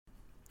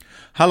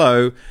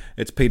Hello,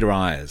 it's Peter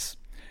Ayres,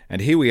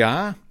 and here we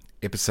are,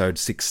 episode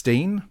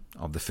 16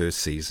 of the first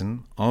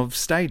season of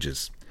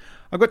Stages.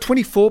 I've got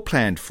 24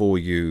 planned for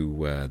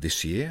you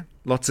this year.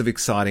 Lots of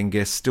exciting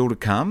guests still to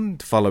come,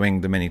 following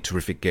the many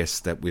terrific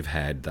guests that we've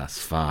had thus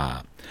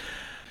far.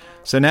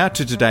 So now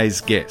to today's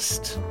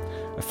guest.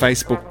 A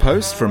Facebook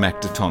post from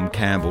actor Tom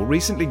Campbell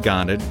recently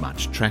garnered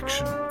much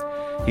traction.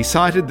 He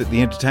cited that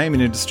the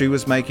entertainment industry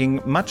was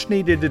making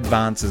much-needed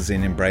advances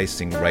in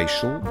embracing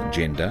racial,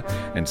 gender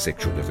and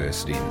sexual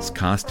diversity in its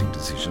casting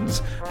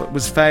decisions, but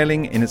was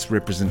failing in its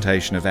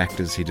representation of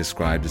actors he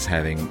described as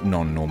having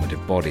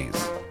non-normative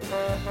bodies.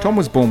 Tom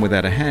was born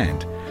without a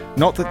hand.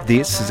 Not that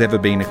this has ever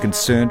been a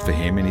concern for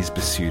him in his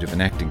pursuit of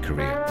an acting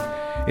career.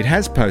 It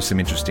has posed some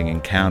interesting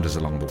encounters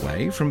along the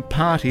way, from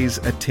parties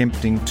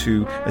attempting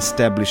to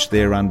establish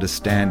their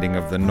understanding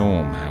of the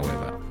norm,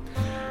 however.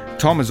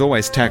 Tom has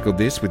always tackled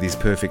this with his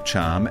perfect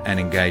charm and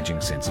engaging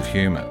sense of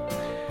humour.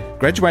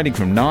 Graduating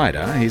from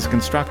NIDA, he's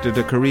constructed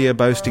a career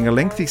boasting a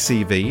lengthy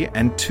CV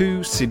and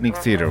 2 Sydney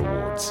Theatre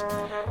Awards.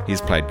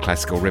 He's played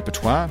classical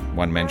repertoire,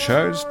 one-man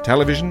shows,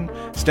 television,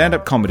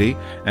 stand-up comedy,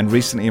 and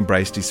recently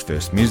embraced his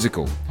first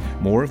musical,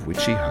 more of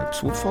which he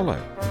hopes will follow.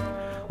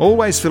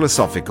 Always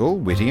philosophical,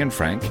 witty and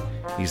frank,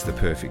 he's the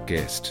perfect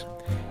guest.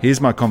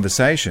 Here's my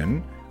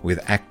conversation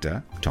with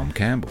actor Tom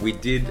Campbell. We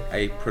did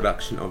a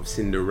production of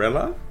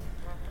Cinderella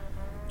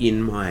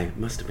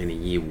must have been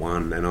in year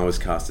 1, and I was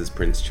cast as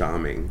Prince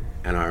Charming,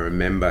 and I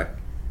remember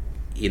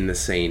in the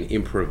scene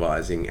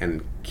improvising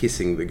and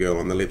kissing the girl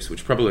on the lips,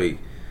 which probably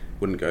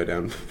wouldn't go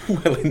down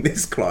well in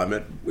this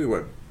climate. We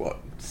were,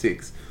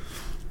 6?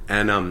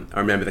 And I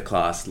remember the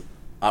class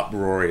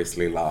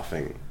uproariously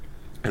laughing,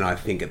 and I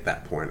think at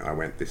that point I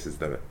went, this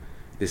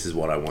is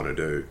what I want to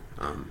do.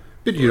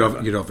 But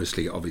you'd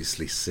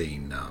obviously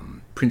seen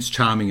Prince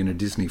Charming in a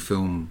Disney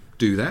film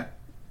do that?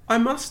 I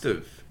must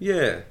have,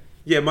 yeah.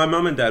 Yeah, my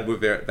mum and dad were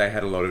they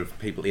had a lot of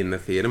people in the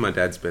theatre. My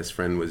dad's best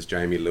friend was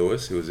Jamie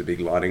Lewis, who was a big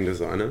lighting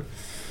designer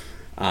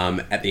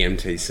at the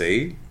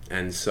MTC.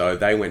 And so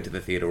they went to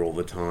the theatre all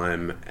the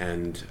time.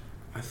 And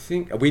I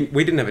think we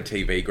didn't have a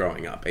TV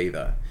growing up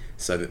either.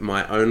 So that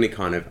my only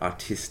kind of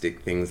artistic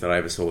things that I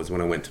ever saw was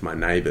when I went to my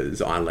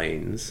neighbour's,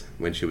 Eileen's,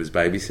 when she was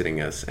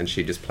babysitting us. And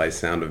she just played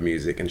Sound of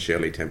Music and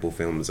Shirley Temple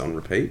films on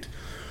repeat.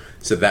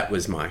 So that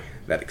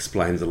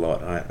explains a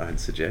lot, I'd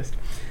suggest.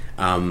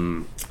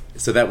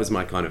 So that was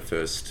my kind of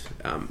first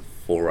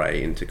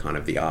foray into kind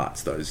of the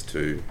arts, those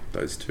two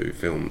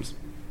films.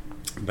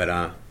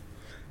 But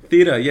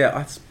theatre,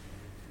 yeah,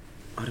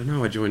 I don't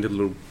know, I joined a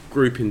little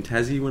group in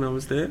Tassie when I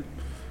was there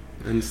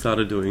and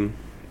started doing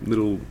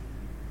little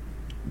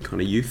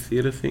kind of youth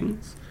theatre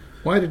things.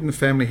 Why didn't the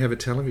family have a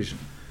television?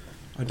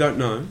 I don't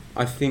know.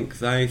 I think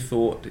they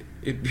thought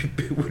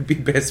it would be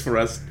best for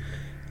us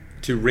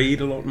to read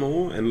a lot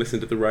more and listen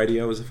to the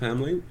radio as a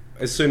family.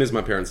 As soon as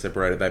my parents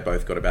separated, they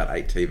both got about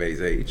 8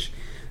 TVs each.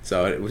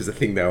 So it was a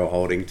thing they were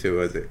holding on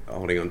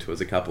to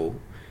as a couple.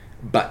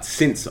 But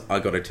since I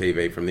got a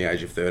TV from the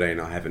age of 13,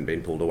 I haven't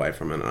been pulled away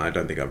from it, and I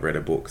don't think I've read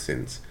a book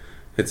since.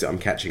 I'm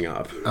catching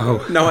up.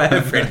 Oh. No, I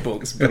have read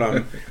books, but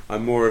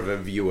I'm more of a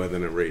viewer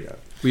than a reader.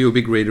 Were you a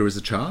big reader as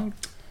a child?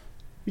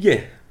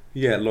 Yeah,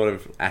 a lot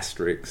of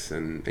Asterix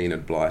and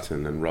Enid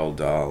Blyton and Roald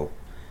Dahl.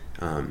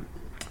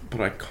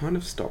 But I kind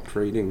of stopped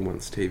reading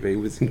once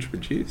TV was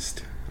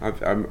introduced.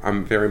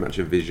 I'm very much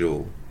a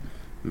visual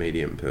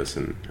medium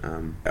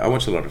person. I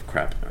watch a lot of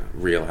crap,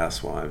 Real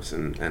Housewives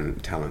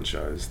and talent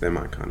shows. They're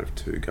my kind of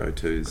 2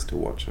 go-tos to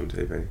watch on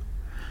TV.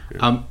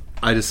 Yeah.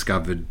 I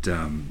discovered,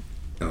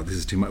 this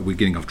is too much, we're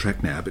getting off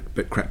track now,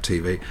 but crap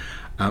TV.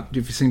 Have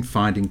you seen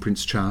Finding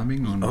Prince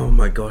Charming? Oh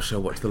my gosh, I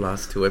watched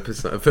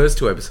the first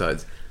 2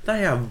 episodes.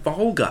 They are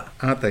vulgar.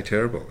 Aren't they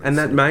terrible? And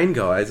that main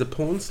guy is a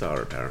porn star,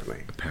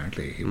 apparently.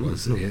 Apparently he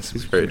was, yes.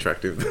 He's very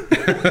attractive.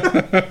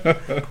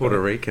 Puerto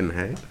Rican,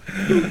 hey?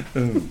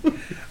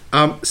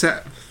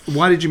 So,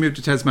 why did you move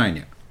to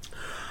Tasmania?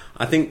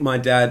 I think my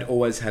dad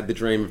always had the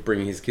dream of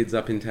bringing his kids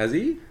up in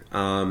Tassie.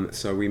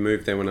 So we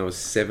moved there when I was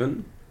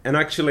 7. And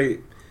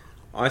actually,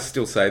 I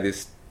still say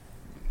this,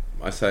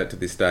 I say it to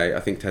this day, I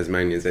think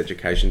Tasmania's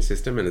education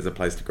system and as a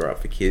place to grow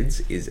up for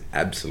kids is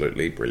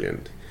absolutely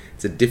brilliant.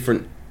 It's a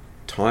different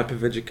type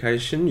of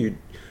education.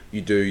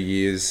 You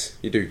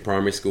do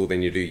primary school,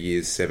 then you do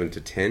years 7 to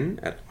 10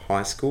 at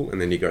high school,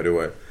 and then you go to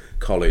a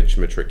college,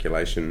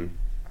 matriculation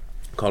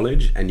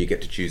college, and you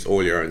get to choose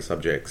all your own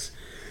subjects,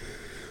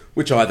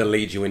 which either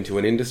lead you into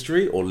an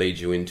industry or lead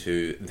you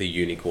into the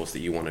uni course that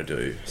you want to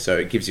do. So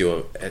it gives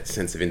you a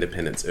sense of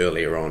independence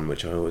earlier on,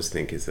 which I always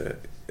think is a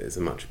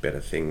much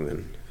better thing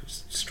than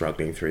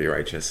struggling through your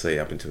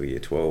HSC up until year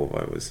 12.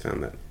 I always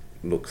found that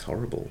looks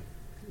horrible.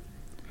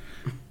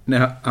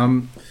 Now,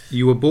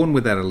 you were born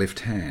without a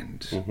left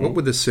hand. Mm-hmm. What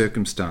were the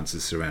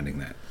circumstances surrounding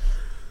that?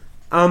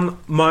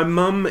 My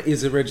mum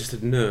is a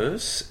registered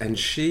nurse, and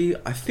she,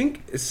 I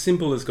think, as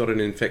simple as got an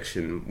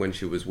infection when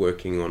she was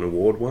working on a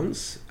ward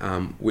once,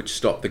 which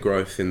stopped the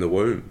growth in the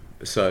womb.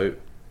 So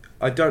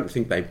I don't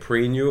think they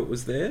pre-knew it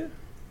was there,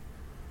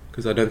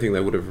 because I don't think they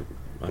would have,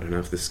 I don't know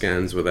if the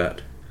scans were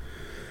that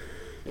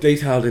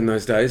detailed in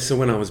those days. So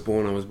when I was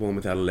born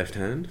without a left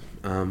hand.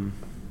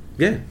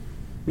 Yeah.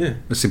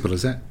 As simple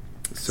as that.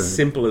 So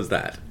simple as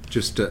that.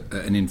 just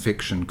an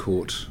infection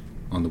caught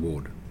on the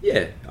ward.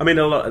 Yeah, I mean,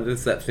 a lot.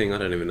 There's that thing. I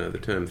don't even know the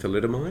term.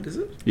 Thalidomide, is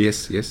it?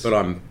 Yes. But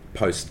I'm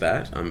post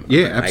that. I'm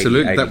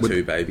Absolutely.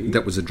 82 baby.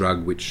 That was a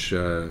drug which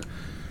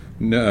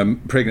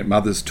pregnant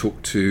mothers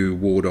took to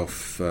ward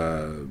off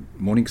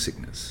morning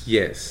sickness.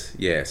 Yes,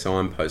 yeah. So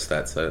I'm post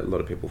that. So a lot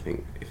of people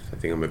think if I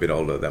think I'm a bit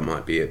older, that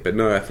might be it. But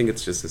no, I think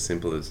it's just as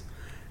simple as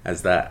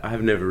that. I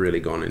have never really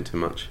gone into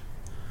much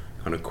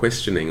kind of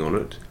questioning on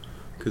it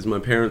because my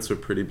parents were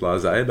pretty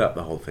blasé about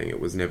the whole thing. It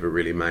was never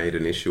really made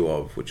an issue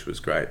of, which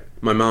was great.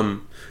 My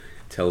mum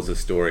tells a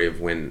story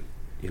of when,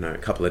 a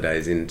couple of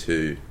days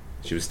into,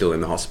 she was still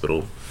in the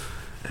hospital,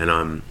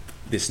 and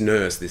this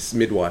nurse, this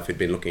midwife, had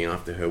been looking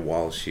after her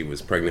while she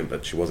was pregnant,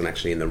 but she wasn't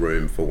actually in the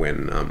room for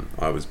when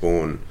I was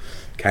born,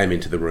 came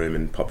into the room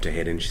and popped her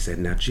head in. She said,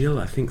 "Now, Jill,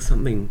 I think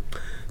something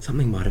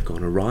might have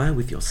gone awry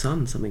with your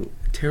son. Something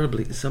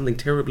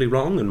terribly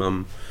wrong." And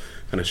Mum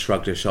kind of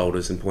shrugged her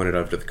shoulders and pointed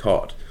over to the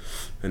cot.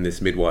 And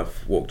this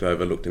midwife walked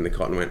over, looked in the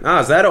cot and went,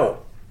 "Is that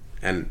all?"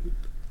 And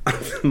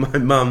my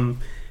mum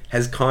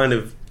has kind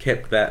of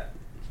kept that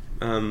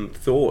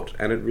thought,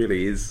 and it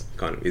really is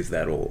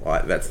that all.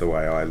 That's the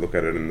way I look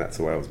at it, and that's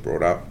the way I was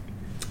brought up,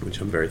 which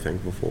I'm very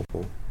thankful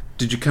for.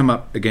 Did you come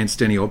up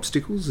against any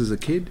obstacles as a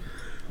kid?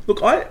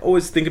 Look, I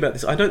always think about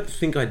this. I don't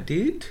think I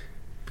did,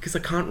 because I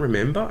can't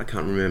remember. I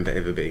can't remember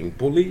ever being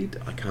bullied.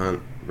 I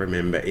can't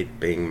remember it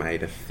being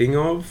made a thing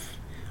of.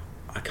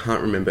 I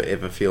can't remember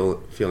ever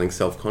feeling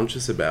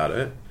self-conscious about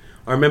it.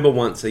 I remember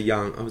once I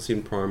was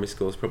in primary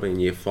school, I was probably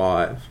in year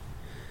 5,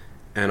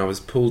 and I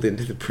was pulled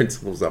into the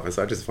principal's office.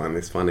 I just find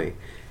this funny.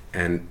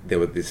 And there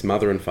were this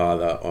mother and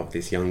father of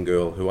this young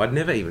girl who I'd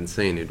never even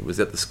seen. It was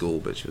at the school,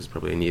 but she was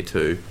probably in year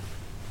 2.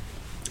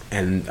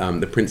 And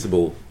the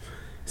principal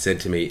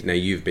said to me, "Now,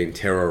 you've been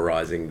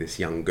terrorising this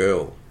young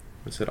girl."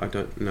 I said, "I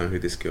don't know who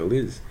this girl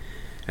is."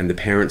 And the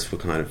parents were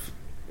kind of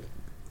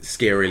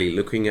scarily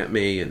looking at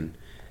me, and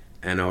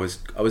I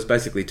was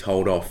basically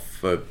told off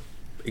for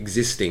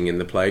existing in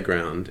the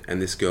playground,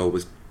 and this girl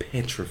was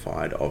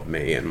petrified of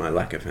me and my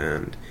lack of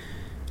hand.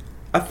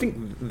 I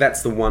think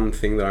that's the one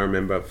thing that I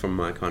remember from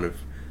my kind of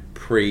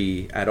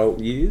pre-adult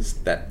years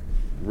that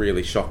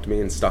really shocked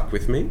me and stuck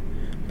with me.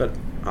 But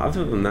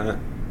other than that,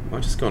 I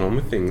just got on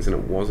with things, and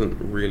it wasn't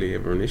really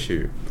ever an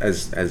issue,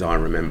 as I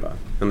remember,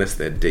 unless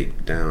they're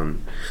deep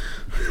down.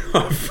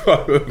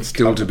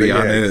 Still to be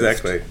unearthed.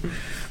 Exactly.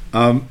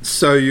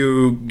 So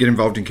you get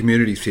involved in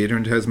community theatre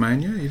in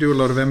Tasmania? You do a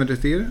lot of amateur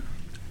theatre?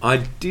 I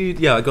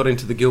did, yeah. I got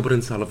into the Gilbert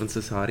and Sullivan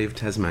Society of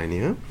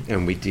Tasmania,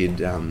 and we did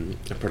a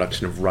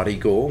production of Ruddy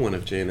Gore, one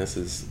of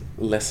GNS's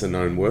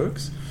lesser-known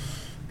works.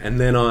 And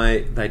then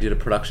they did a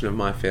production of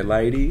My Fair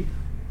Lady.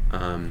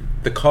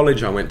 The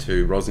college I went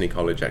to, Rosny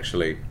College,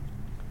 actually,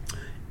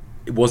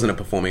 it wasn't a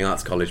performing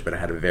arts college, but it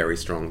had a very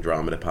strong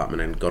drama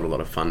department and got a lot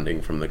of funding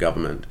from the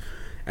government.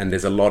 And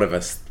there's a lot of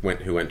us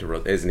who went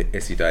to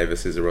Essie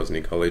Davis is a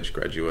Rosny College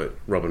graduate.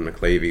 Robin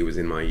McLeavy was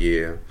in my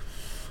year.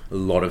 A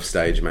lot of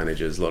stage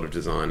managers, a lot of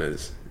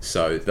designers.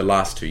 So the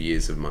last 2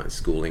 years of my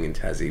schooling in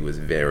Tassie was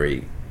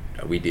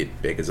we did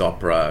Beggar's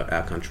Opera,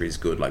 Our Country is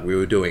Good. Like, we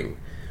were doing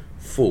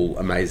full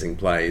amazing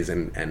plays,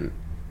 and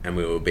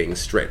we were being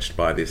stretched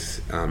by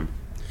this,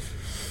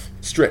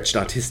 stretched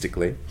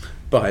artistically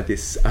by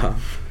this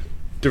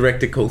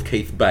director called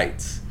Keith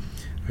Bates,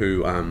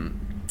 who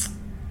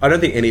I don't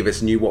think any of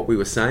us knew what we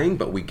were saying,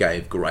 but we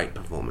gave great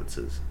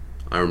performances.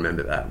 I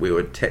remember that. We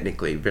were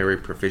technically very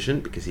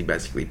proficient because he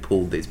basically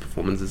pulled these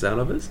performances out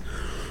of us,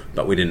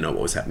 but we didn't know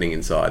what was happening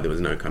inside. There was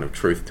no kind of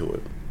truth to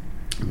it.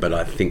 But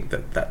I think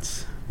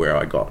that's where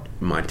I got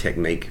my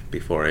technique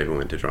before I even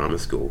went to drama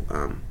school.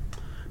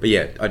 But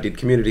yeah, I did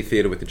community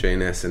theatre with the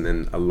GNS, and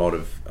then a lot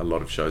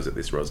of shows at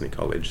this Rosny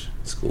College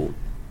school.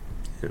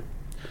 Yeah.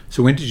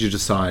 So when did you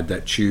decide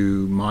that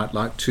you might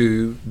like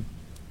to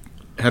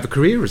have a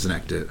career as an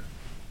actor,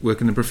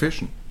 work in the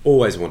profession?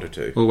 Always wanted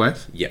to.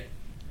 Always? Yeah.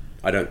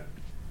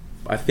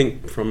 I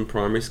think from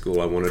primary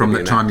school I wanted from to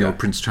be the time an you actor. were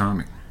Prince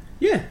Charming?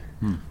 Yeah.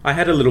 I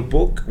had a little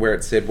book where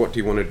it said, "What do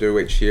you want to do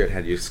each year?" It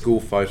had your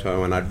school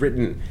photo, and I'd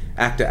written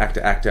actor,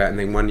 and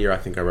then one year I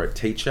think I wrote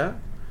teacher,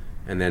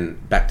 and then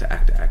back to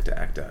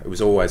actor. It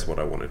was always what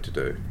I wanted to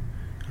do.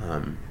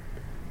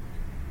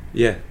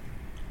 Yeah.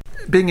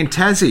 Being in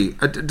Tassie,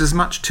 does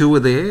much tour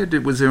there?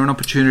 Was there an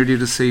opportunity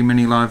to see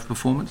many live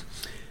performances?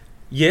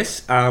 Yes,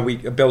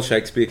 Bell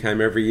Shakespeare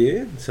came every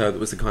year, so it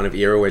was the kind of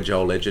era where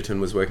Joel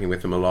Edgerton was working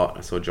with them a lot.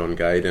 I saw John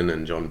Gayden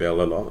and John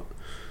Bell a lot.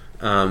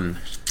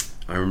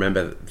 I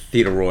remember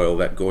Theatre Royal,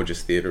 that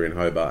gorgeous theatre in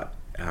Hobart,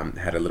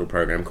 had a little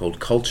program called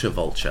Culture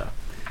Vulture,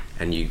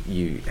 and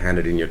you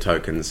handed in your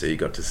tokens, so you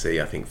got to see,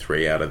 I think,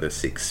 3 out of the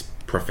 6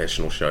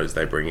 professional shows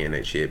they bring in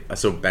each year. I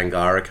saw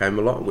Bangara came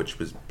a lot, which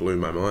blew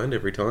my mind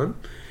every time.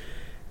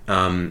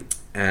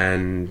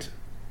 And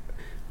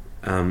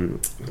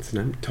what's his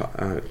name?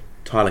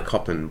 Tyler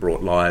Coppen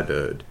brought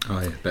Lyrebird.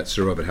 Oh yeah, that's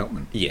Sir Robert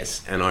Helpman.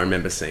 Yes, and I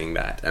remember seeing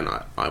that, and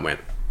I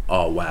went,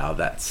 "Oh wow,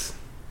 that's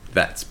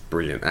that's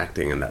brilliant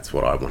acting, and that's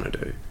what I want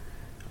to do.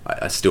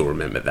 I still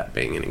remember that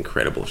being an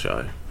incredible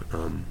show,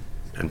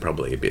 and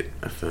probably a bit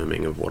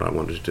affirming of what I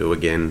wanted to do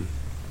again.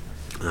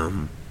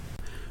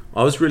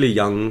 I was really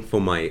young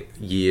for my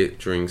year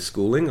during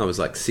schooling. I was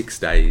like 6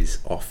 days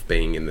off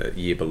being in the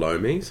year below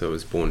me, so I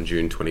was born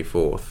June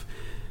 24th.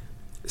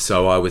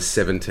 So I was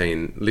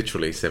 17,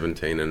 literally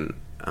 17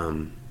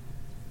 and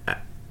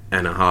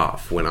a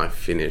half when I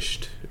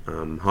finished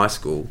high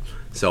school.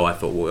 So I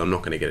thought, well, I'm not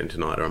going to get into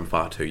NIDA, I'm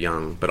far too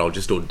young, but I'll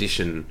just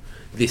audition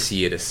this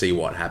year to see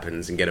what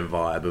happens and get a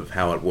vibe of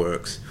how it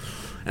works.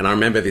 And I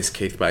remember this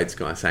Keith Bates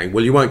guy saying,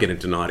 well, you won't get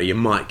into NIDA, you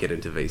might get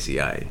into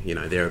VCA. You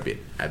know, they're a bit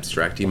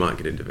abstract, you might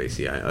get into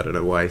VCA. I don't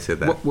know why he said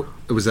that. What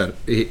was that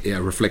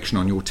a reflection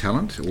on your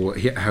talent, or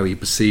how he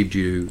perceived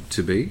you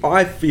to be?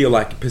 I feel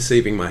like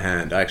perceiving my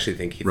hand. I actually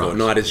think he thought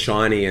NIDA's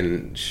shiny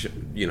and,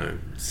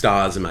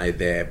 stars are made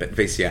there, but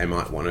VCA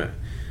might want to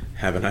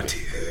have an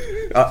idea.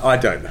 I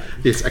don't know.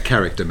 Yes, a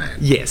character man.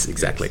 Yes,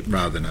 exactly. Yes,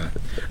 rather than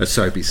a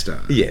soapy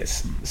star.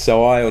 Yes.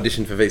 So I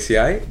auditioned for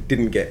VCA,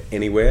 didn't get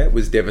anywhere,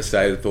 was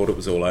devastated, thought it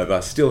was all over.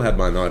 Still had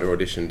my NIDA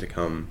audition to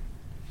come.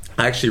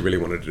 I actually really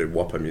wanted to do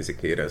Whopper Music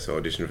Theatre, so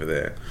I auditioned for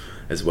there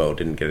as well,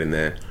 didn't get in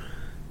there.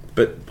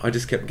 But I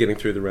just kept getting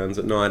through the rounds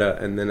at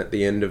NIDA, and then at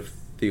the end of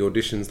the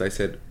auditions they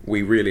said,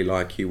 we really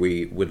like you,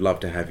 we would love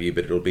to have you,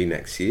 but it'll be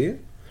next year.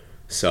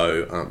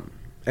 So...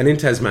 and in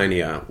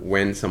Tasmania,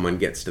 when someone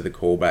gets to the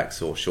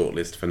callbacks or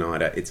shortlist for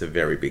NIDA, it's a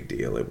very big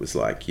deal. It was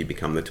like you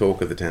become the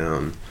talk of the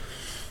town.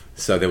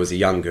 So there was a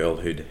young girl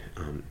who'd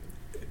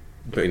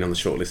been on the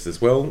shortlist as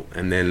well.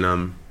 And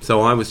then,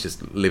 so I was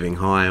just living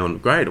high on,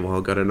 great, well,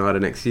 I'll go to NIDA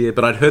next year.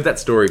 But I'd heard that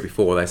story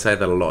before. They say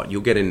that a lot.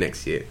 You'll get in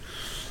next year.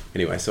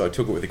 Anyway, so I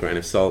took it with a grain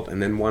of salt.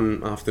 And then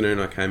one afternoon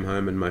I came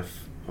home and I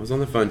was on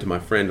the phone to my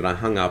friend and I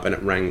hung up and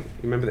it rang.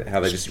 You remember how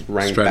they just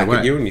rang straight back away.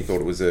 at you and you thought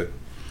it was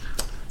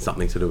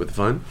something to do with the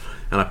phone?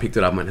 And I picked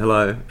it up and went,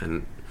 hello.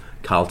 And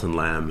Carlton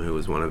Lamb, who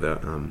was one of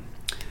the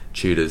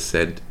tutors,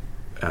 said,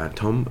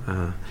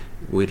 Tom,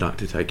 we'd like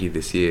to take you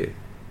this year.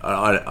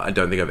 I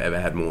don't think I've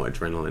ever had more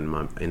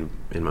adrenaline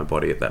in my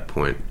body at that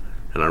point.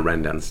 And I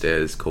ran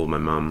downstairs, called my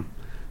mum.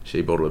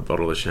 She bought a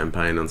bottle of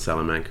champagne on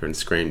Salamanca and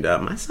screamed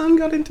out, my son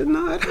got into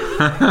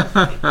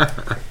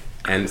NIDA.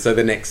 And so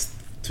the next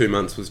 2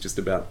 months was just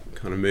about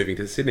kind of moving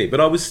to Sydney.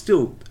 But I was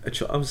still,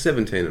 I was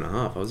 17 and a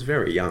half. I was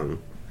very young.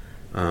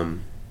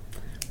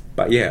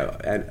 But yeah,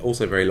 and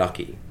also very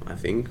lucky, I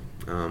think.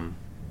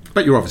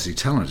 But you're obviously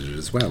talented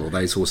as well, or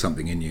they saw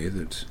something in you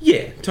that...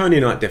 Yeah,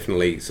 Tony Knight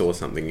definitely saw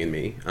something in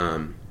me.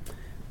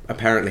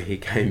 Apparently he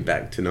came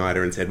back to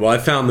NIDA and said, well, I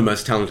found the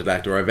most talented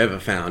actor I've ever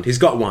found. He's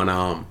got one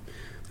arm.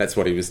 That's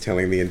what he was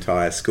telling the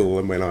entire school.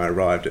 And when I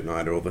arrived at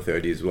NIDA, all the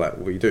third years were like,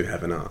 well, you do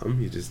have an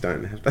arm. You just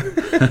don't have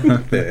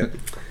that there.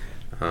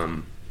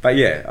 But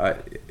yeah,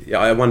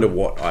 I wonder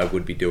what I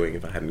would be doing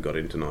if I hadn't got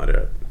into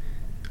NIDA.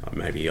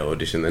 Maybe I'll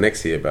audition the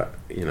next year, but,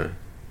 yeah,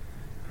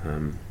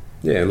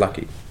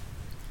 lucky.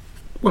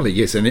 Well,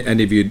 yes, and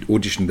if you'd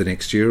auditioned the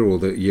next year or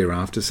the year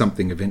after,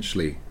 something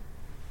eventually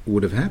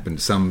would have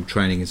happened. Some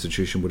training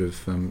institution would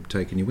have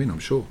taken you in, I'm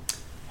sure.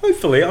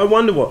 Hopefully. I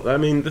wonder what... I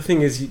mean, the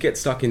thing is, you get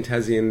stuck in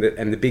Tassie and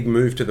the big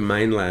move to the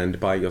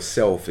mainland by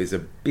yourself is a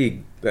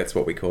big... That's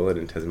what we call it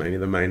in Tasmania,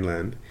 the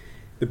mainland.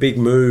 The big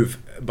move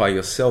by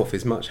yourself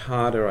is much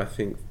harder, I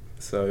think.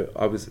 So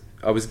I was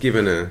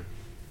given a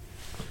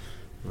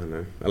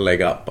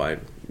leg up by...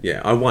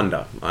 Yeah, I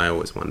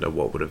always wonder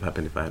what would have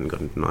happened if I hadn't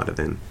gotten to NIDA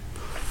then.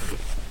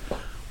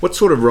 What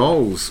sort of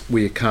roles were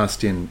you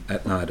cast in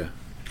at NIDA?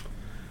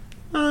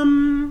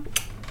 Kind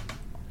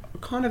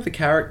of the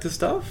character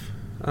stuff.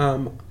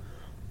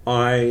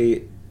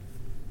 I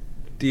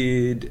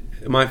did...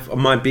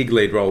 My big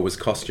lead role was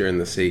Kostya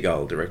and the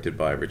Seagull, directed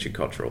by Richard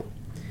Cottrell.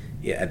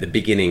 Yeah, at the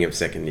beginning of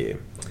second year.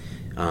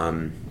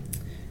 So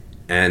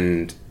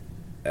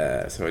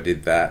I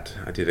did that.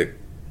 I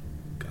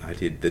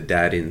did the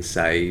dad in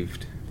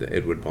Saved, the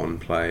Edward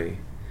Bond play.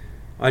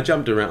 I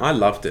jumped around. I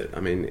loved it. I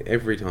mean,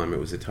 every time it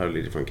was a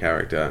totally different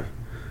character.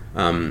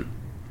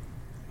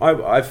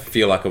 I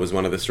feel like I was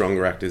one of the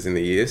stronger actors in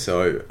the year,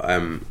 so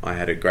I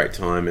had a great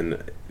time.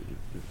 And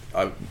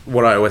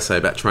what I always say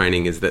about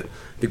training is that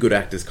the good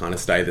actors kind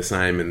of stay the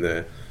same, and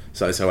the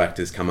so-so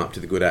actors come up to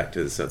the good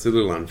actors. So it's a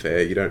little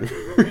unfair. You don't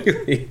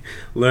really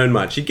learn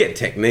much. You get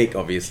technique,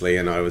 obviously,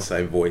 and I always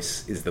say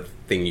voice is the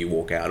thing you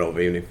walk out of.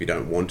 Even if you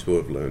don't want to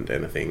have learned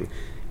anything,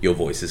 your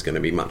voice is going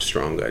to be much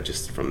stronger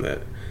just from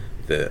the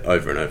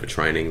over and over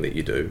training that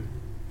you do.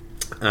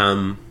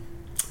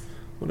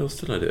 What else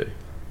did I do?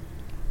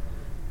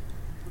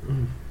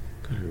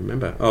 Can't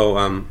remember.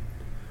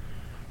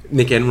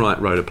 Nick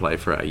Enright wrote a play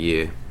for our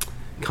year,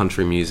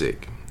 Country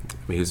Music.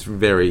 He was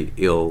very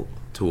ill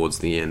towards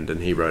the end,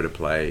 and he wrote a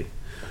play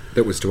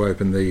that was to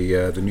open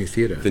the new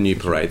theatre, the new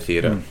Parade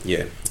Theatre.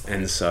 Yeah,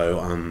 and so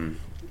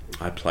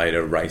I played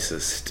a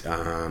racist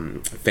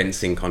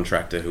fencing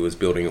contractor who was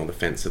building all the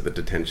fences at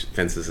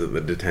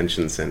the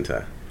detention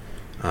centre.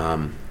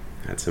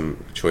 Had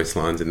some choice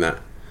lines in that.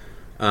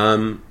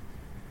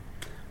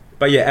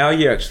 But yeah, our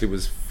year actually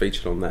was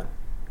featured on that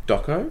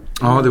doco.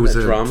 Oh, there was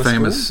a drama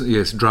famous, school.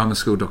 yes, drama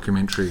school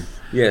documentary.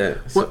 Yeah.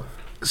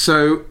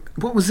 So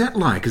what was that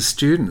like as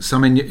students? I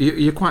mean,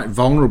 you're quite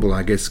vulnerable,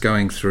 I guess,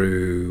 going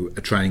through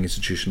a training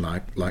institution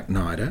like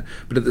NIDA,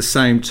 but at the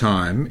same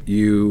time,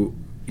 you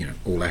know,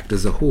 all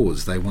actors are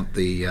whores. They want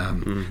the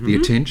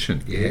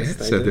attention. Yeah. Yes,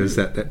 they so do. there's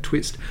that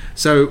twist.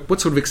 So what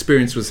sort of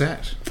experience was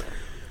that?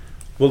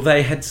 Well,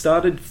 they had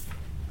started.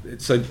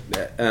 So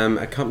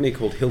a company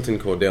called Hilton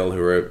Cordell,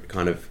 who are a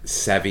kind of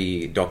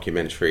savvy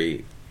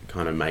documentary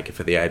kind of maker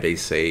for the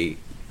ABC,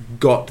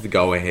 got the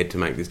go-ahead to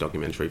make this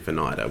documentary for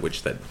NIDA,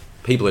 which that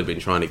people had been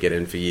trying to get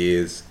in for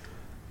years,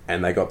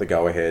 and they got the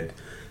go-ahead.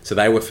 So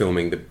they were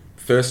filming the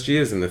first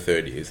years and the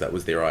third years. That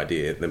was their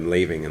idea, them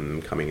leaving and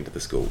them coming into the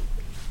school.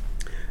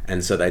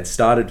 And so they'd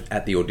started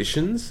at the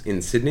auditions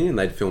in Sydney, and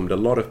they'd filmed a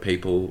lot of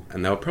people,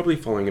 and they were probably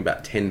following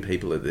about 10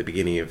 people at the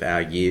beginning of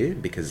our year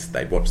because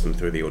they'd watched them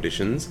through the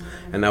auditions,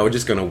 and they were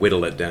just going to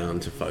whittle it down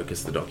to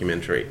focus the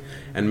documentary.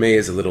 And me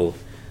as a little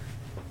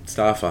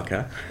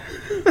starfucker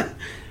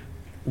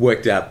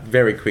worked out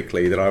very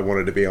quickly that I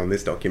wanted to be on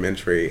this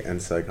documentary,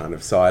 and so kind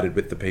of sided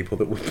with the people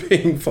that were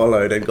being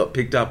followed and got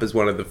picked up as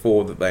one of the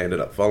 4 that they ended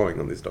up following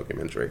on this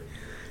documentary.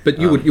 But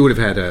you would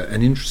have had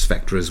an interest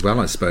factor as well,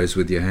 I suppose,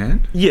 with your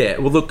hand. Yeah,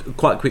 well, look,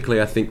 quite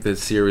quickly, I think the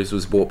series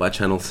was bought by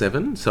Channel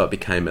 7, so it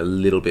became a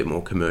little bit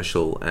more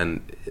commercial,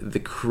 and the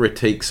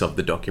critiques of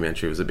the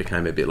documentary was it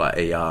became a bit like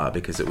ER,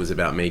 because it was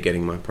about me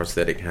getting my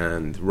prosthetic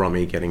hand,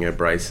 Romy getting her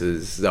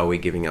braces, Zoe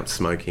giving up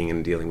smoking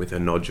and dealing with her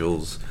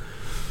nodules,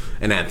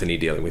 and Anthony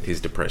dealing with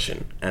his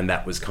depression. And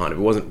that was kind of,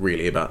 it wasn't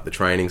really about the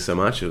training so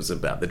much, it was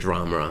about the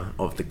drama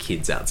of the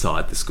kids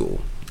outside the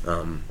school.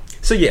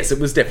 So yes, it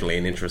was definitely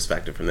an interest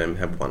factor from them.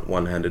 Have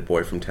one-handed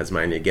boy from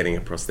Tasmania getting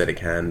a prosthetic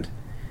hand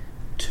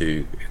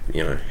to,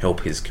 you know,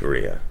 help his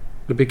career.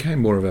 It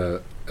became more of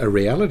a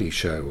reality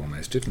show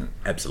almost, didn't it?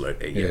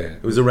 Absolutely, yeah. Yeah.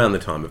 It was around the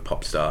time of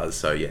Pop Stars,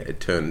 so yeah, it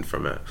turned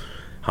from a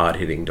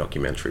hard-hitting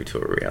documentary to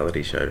a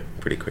reality show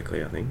pretty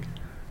quickly, I think.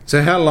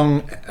 So how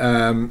long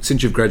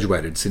since you've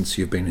graduated, since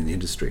you've been in the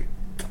industry?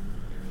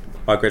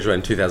 I graduated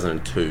in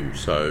 2002,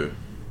 so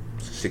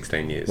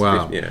 16 years.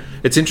 Wow. Yeah.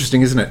 It's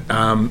interesting, isn't it?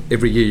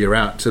 Every year you're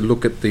out to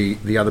look at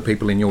the other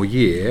people in your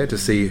year to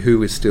see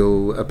who is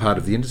still a part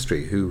of the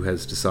industry, who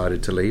has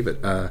decided to leave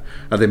it. Are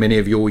there many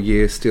of your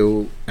year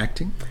still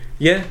acting?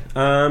 Yeah.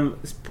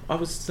 I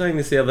was saying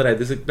this the other day.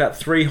 There's about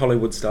 3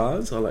 Hollywood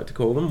stars, I like to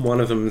call them. One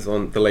of them is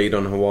on the lead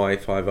on Hawaii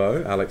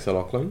Five-0, Alex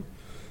O'Loughlin.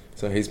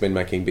 So he's been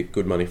making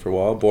good money for a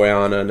while.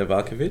 Bojana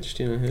Novakovic,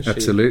 do you know her?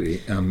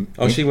 Absolutely.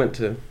 She went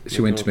to...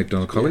 She went to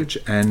Macdonald College,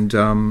 and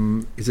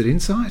is it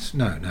Insight?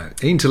 No.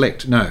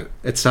 Intellect? No.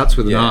 It starts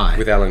with an I.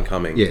 With Alan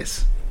Cumming.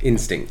 Yes.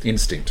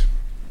 Instinct.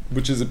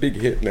 Which is a big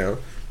hit now.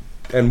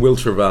 And Will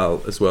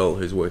Travail as well,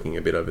 who's working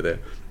a bit over there.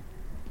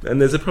 And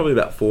there's probably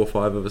about 4 or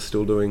 5 of us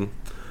still doing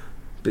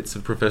bits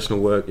of professional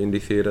work,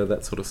 indie theatre,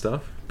 that sort of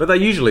stuff. But they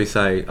usually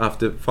say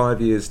after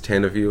 5 years,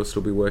 10 of you will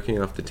still be working.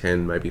 After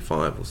 10, maybe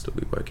 5 will still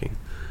be working.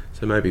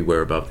 So maybe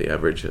we're above the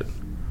average at,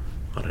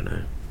 I don't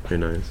know, who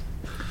knows.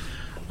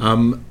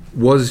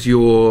 Was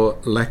your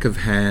lack of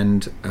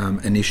hand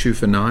an issue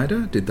for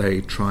NIDA? Did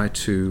they try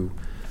to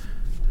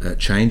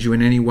change you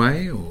in any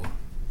way? Or?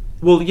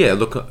 Well, yeah,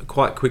 look,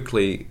 quite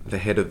quickly the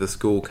head of the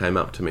school came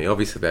up to me.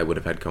 Obviously they would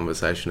have had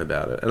conversations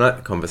about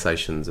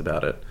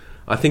it.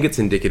 I think it's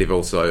indicative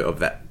also of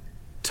that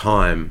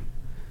time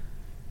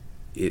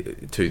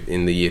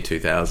in the year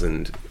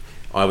 2000.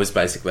 I was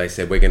basically, they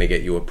said, we're going to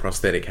get you a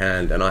prosthetic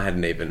hand, and I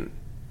hadn't even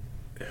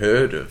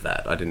heard of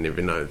that. I didn't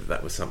even know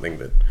that was something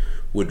that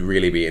would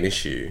really be an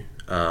issue.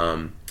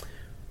 And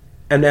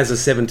as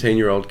a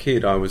 17-year-old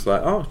kid, I was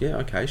like, oh, yeah,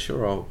 okay,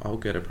 sure, I'll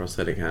get a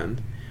prosthetic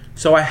hand.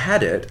 So I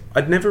had it.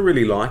 I'd never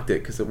really liked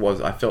it because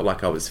I felt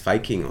like I was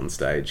faking on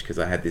stage because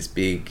I had this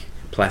big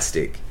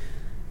plastic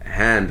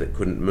hand that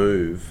couldn't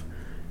move.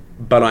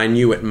 But I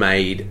knew it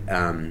made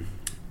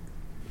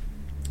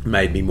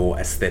me more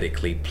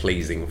aesthetically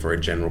pleasing for a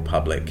general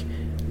public.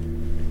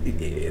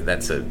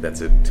 That's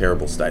a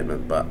terrible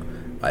statement, but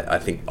I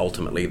think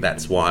ultimately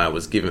that's why I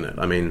was given it.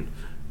 I mean,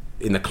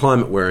 in the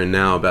climate we're in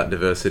now about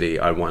diversity,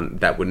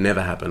 that would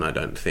never happen, I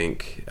don't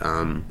think.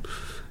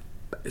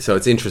 So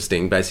it's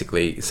interesting.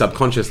 Basically,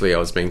 subconsciously, I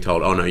was being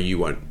told, "Oh no, you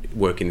won't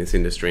work in this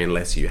industry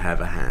unless you have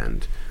a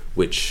hand,"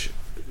 which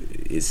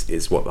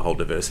is what the whole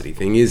diversity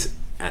thing is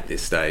at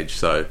this stage.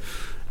 So.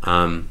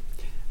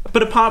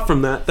 But apart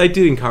from that, they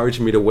did encourage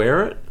me to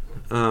wear it.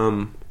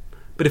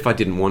 But if I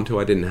didn't want to,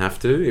 I didn't have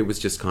to. It was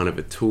just kind of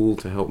a tool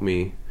to help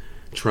me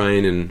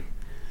train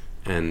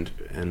and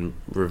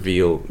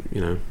reveal,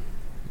 you know.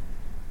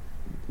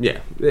 Yeah,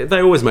 they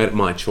always made it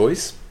my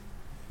choice.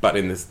 But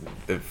in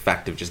the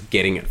fact of just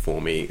getting it for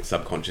me,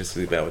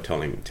 subconsciously they were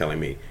telling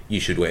me, you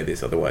should wear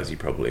this, otherwise you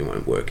probably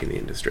won't work in the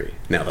industry.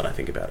 Now that I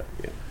think about it,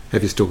 yeah.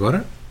 Have you still got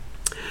it?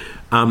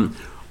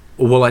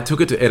 Well, I took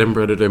it to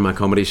Edinburgh to do my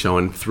comedy show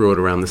and threw it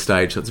around the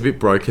stage, so it's a bit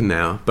broken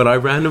now. But I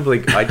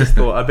just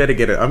thought, I better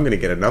get it. I'm going to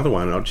get another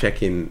one, and I'll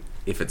check in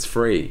if it's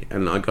free.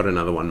 And I got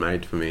another one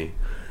made for me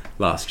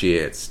last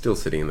year. It's still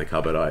sitting in the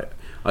cupboard.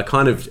 I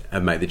kind of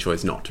have made the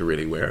choice not to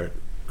really wear it.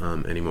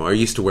 anymore. I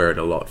used to wear it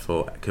a lot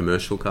for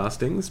commercial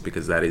castings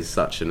because that is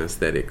such an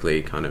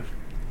aesthetically kind of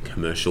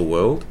commercial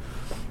world.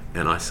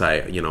 And I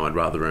say, I'd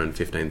rather earn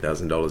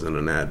 $15,000 on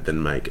an ad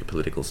than make a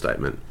political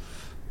statement.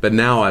 But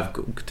now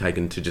I've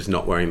taken to just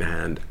not wearing the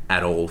hand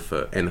at all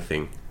for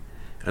anything,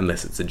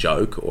 unless it's a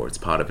joke or it's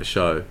part of a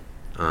show.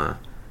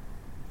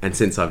 And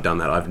since I've done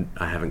that,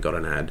 I haven't got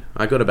an ad.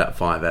 I got about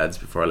 5 ads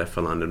before I left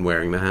for London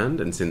wearing the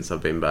hand, and since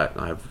I've been back,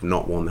 I have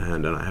not worn the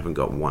hand, and I haven't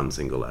got one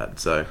single ad.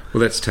 So,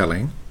 well, that's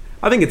telling.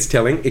 I think it's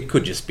telling. It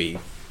could just be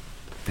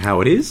how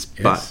it is,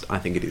 yes. But I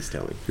think it is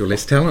telling. You're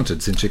less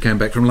talented since you came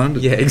back from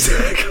London. Yeah,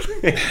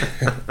 exactly.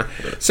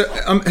 So,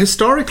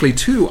 historically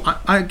too,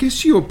 I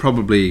guess you're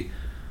probably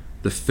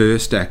the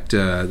first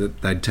actor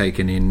that they'd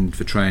taken in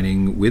for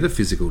training with a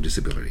physical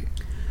disability.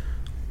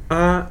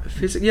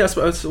 Yes,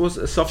 it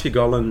was Sophia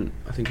Golan,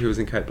 I think, who was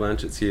in Kate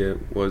Blanchett's year,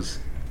 was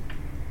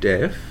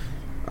deaf,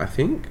 I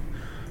think.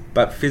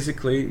 But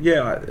physically,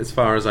 yeah, as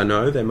far as I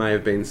know, there may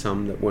have been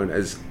some that weren't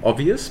as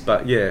obvious,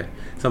 but yeah,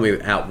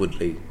 something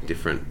outwardly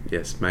different.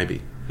 Yes,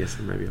 maybe. Yes,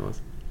 maybe I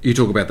was. You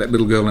talk about that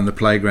little girl in the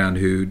playground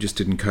who just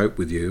didn't cope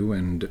with you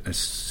and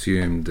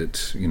assumed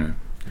that,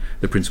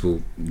 the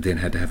principal then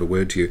had to have a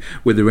word to you.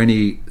 Were there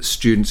any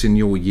students in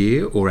your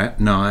year or at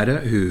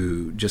NIDA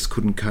who just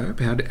couldn't cope?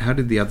 How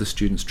did the other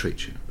students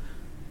treat you?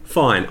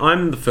 Fine.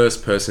 I'm the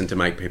first person to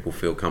make people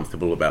feel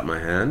comfortable about my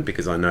hand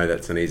because I know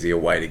that's an easier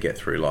way to get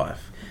through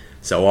life.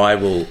 So I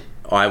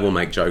will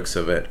make jokes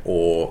of it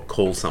or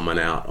call someone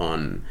out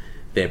on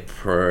their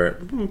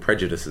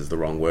prejudice is the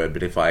wrong word,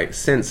 but if I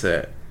sense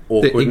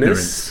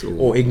awkwardness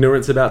or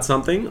ignorance about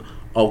something,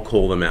 I'll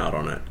call them out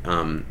on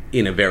it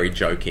in a very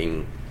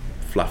joking,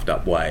 fluffed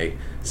up way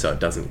so it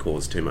doesn't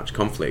cause too much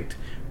conflict.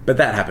 But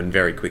that happened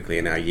very quickly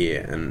in our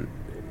year, and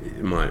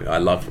I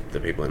loved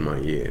the people in my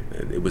year.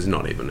 It was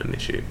not even an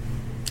issue.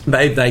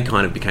 They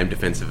kind of became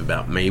defensive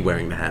about me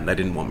wearing the hand. They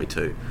didn't want me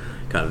to.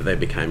 They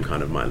became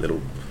kind of my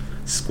little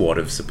squad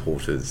of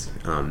supporters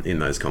in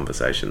those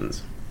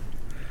conversations.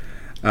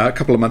 A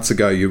couple of months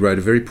ago you wrote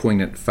a very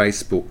poignant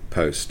Facebook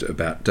post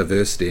about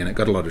diversity and it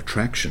got a lot of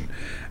traction.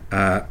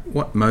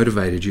 What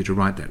motivated you to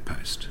write that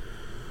post?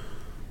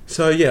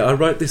 So yeah, I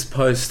wrote this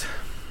post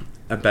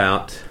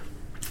about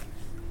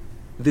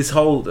this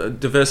whole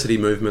diversity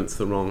movement's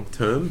the wrong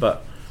term,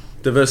 but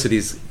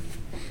diversity's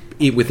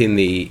within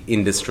the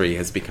industry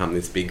has become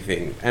this big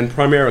thing, and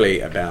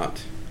primarily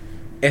about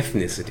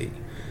ethnicity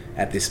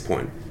at this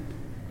point.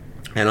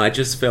 And I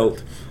just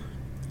felt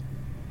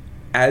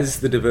as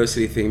the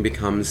diversity thing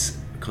becomes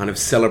kind of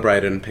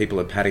celebrated and people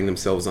are patting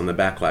themselves on the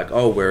back like,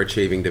 oh, we're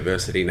achieving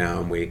diversity now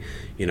and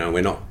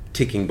we're not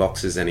ticking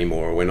boxes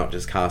anymore, or we're not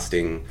just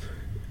casting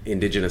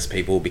Indigenous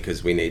people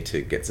because we need to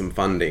get some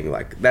funding.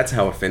 Like, that's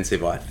how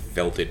offensive I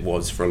felt it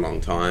was for a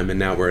long time, and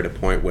now we're at a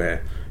point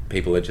where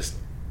people are just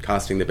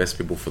casting the best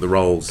people for the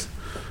roles.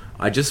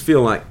 I just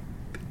feel like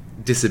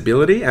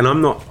disability, and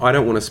I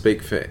don't want to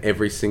speak for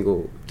every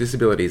single...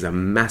 Disability is a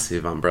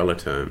massive umbrella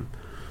term.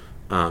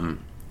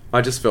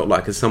 I just felt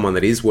like as someone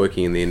that is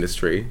working in the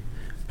industry,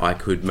 I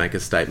could make a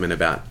statement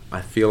about,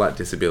 I feel like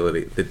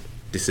the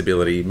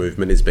disability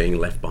movement is being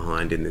left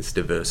behind in this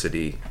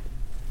diversity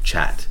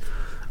chat.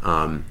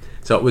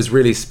 So it was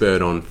really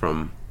spurred on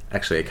from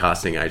actually a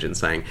casting agent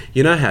saying,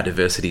 how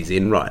diversity's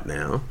in right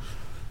now.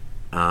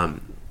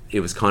 It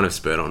was kind of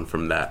spurred on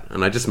from that.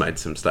 And I just made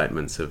some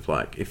statements of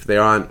like, if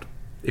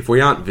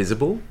we aren't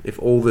visible, if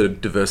all the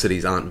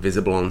diversities aren't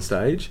visible on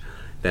stage,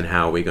 then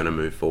how are we going to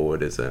move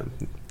forward as a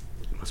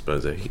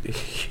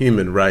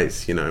human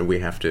race? We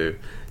have to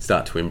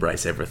start to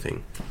embrace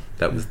everything.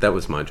 That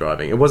was my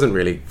driving. It wasn't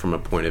really from a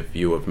point of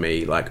view of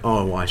me like,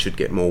 oh, I should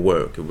get more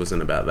work. It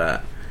wasn't about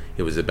that.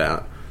 It was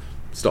about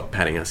stop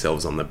patting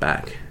ourselves on the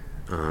back,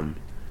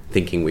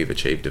 thinking we've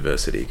achieved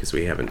diversity because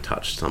we haven't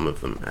touched some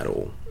of them at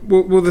all.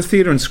 Well, the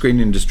theatre and screen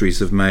industries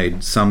have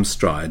made some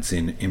strides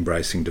in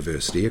embracing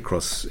diversity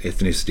across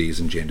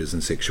ethnicities and genders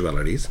and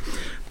sexualities.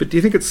 But do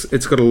you think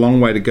it's got a long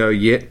way to go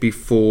yet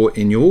before,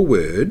 in your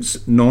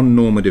words,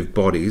 non-normative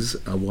bodies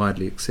are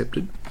widely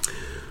accepted?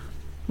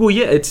 Well,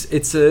 yeah,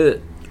 it's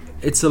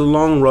a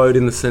long road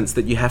in the sense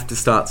that you have to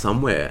start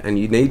somewhere, and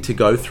you need to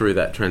go through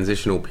that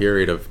transitional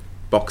period of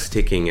box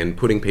ticking and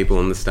putting people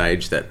on the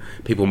stage that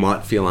people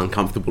might feel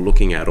uncomfortable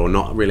looking at or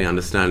not really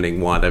understanding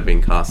why they've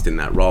been cast in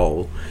that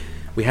role.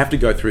 We have to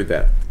go through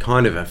that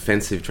kind of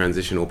offensive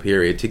transitional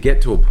period to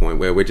get to a point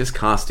where we're just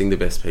casting the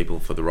best people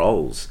for the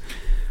roles.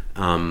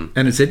 And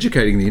it's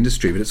educating the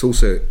industry, but it's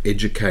also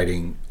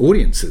educating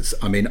audiences.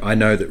 I mean, I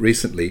know that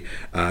recently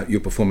you're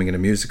performing in a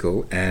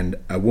musical and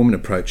a woman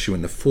approached you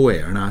in the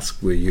foyer and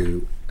asked, were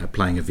you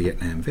playing a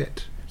Vietnam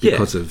vet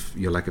because of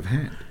your lack of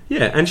hand?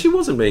 Yeah, and she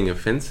wasn't being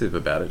offensive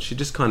about it. She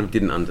just kind of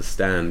didn't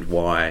understand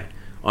why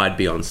I'd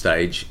be on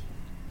stage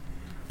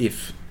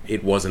if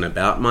it wasn't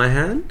about my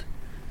hand,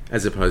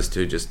 as opposed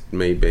to just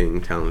me being a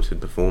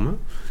talented performer.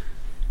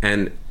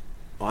 And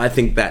I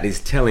think that is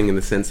telling in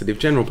the sense that if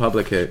general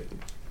public are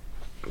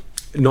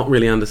not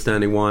really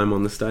understanding why I'm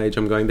on the stage,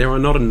 I'm going, there are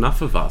not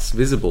enough of us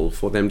visible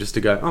for them just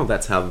to go, oh,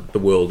 that's how the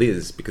world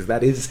is, because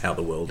that is how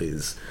the world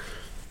is.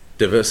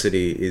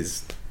 diversity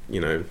is,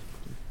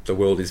 the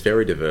world is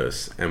very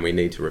diverse, and we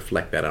need to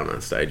reflect that on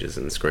our stages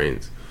and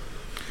screens.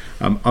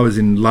 I was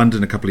in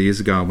London a couple of years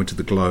ago. I went to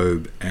the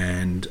Globe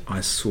and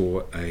I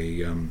saw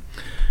a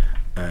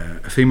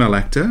female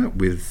actor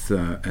with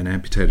an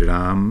amputated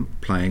arm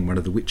playing one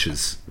of the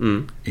witches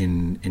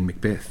in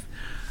Macbeth.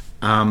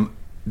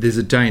 There's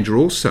a danger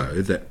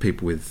also that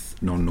people with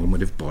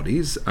non-normative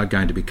bodies are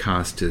going to be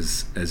cast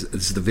as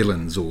the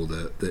villains or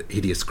the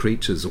hideous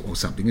creatures or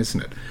something,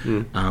 isn't it?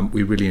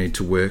 We really need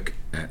to work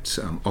at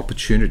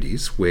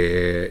opportunities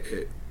where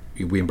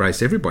we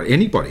embrace everybody.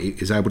 Anybody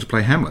is able to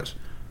play Hamlet.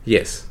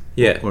 Yes.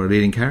 Yeah. Or a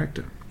leading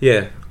character.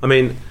 Yeah. I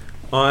mean,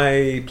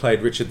 I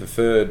played Richard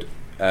III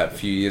a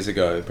few years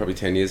ago, probably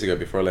 10 years ago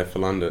before I left for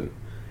London,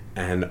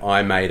 and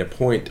I made a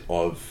point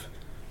of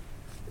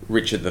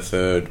Richard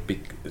III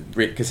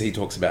because he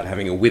talks about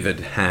having a withered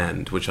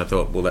hand, which I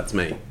thought, well, that's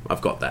me.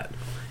 I've got that.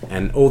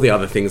 And all the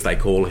other things they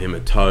call him, a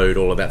toad,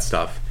 all of that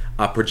stuff,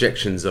 are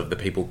projections of the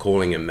people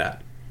calling him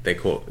that.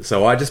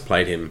 So I just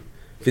played him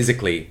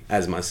physically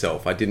as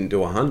myself. I didn't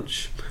do a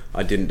hunch.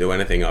 I didn't do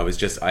anything.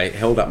 I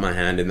held up my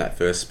hand in that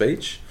first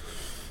speech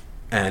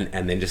and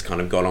then just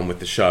kind of got on with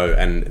the show.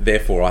 And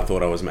therefore, I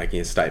thought I was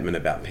making a statement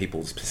about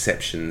people's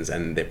perceptions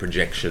and their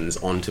projections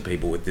onto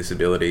people with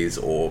disabilities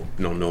or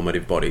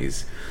non-normative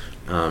bodies.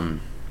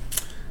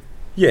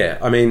 Yeah,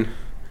 I mean,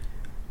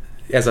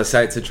 as I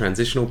say, it's a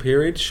transitional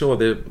period.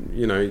 Sure,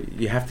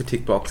 you have to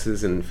tick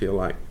boxes and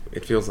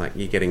it feels like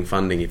you're getting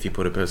funding if you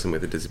put a person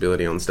with a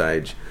disability on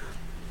stage.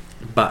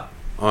 But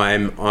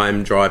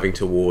I'm driving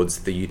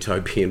towards the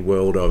utopian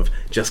world of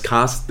just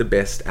cast the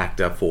best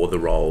actor for the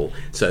role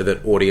so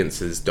that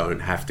audiences don't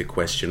have to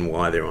question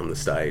why they're on the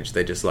stage.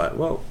 They're just like,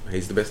 well,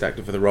 he's the best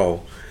actor for the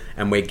role.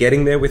 And we're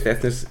getting there with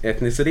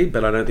ethnicity,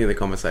 but I don't think the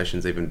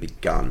conversation's even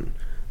begun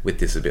with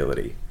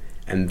disability.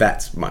 And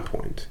that's my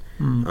point.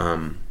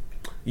 Drama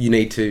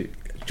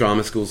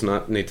schools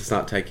need to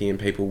start taking in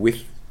people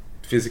with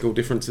physical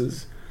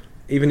differences,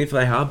 even if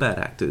they are bad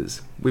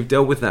actors. We've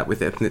dealt with that with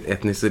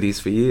ethnicities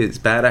for years.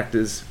 Bad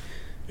actors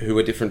who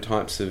are different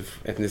types of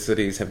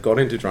ethnicities have got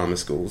into drama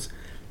schools,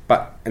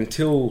 but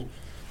until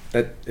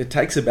that, it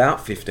takes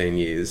about 15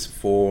 years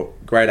for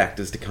great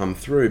actors to come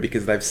through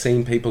because they've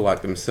seen people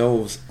like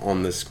themselves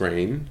on the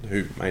screen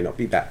who may not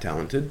be that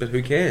talented, but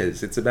who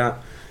cares? It's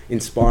about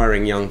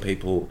inspiring young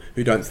people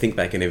who don't think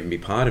they can even be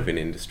part of an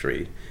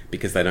industry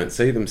because they don't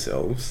see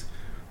themselves,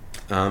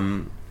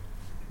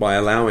 by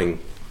allowing,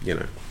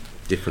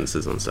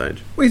 differences on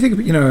stage. Well, you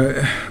think,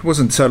 it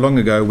wasn't so long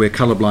ago where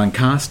colourblind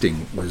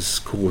casting was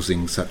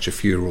causing such a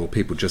furor.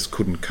 People just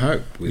couldn't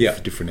cope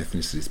with different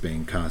ethnicities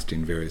being cast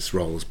in various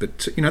roles.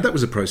 But, that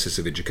was a process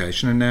of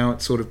education, and now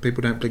it's sort of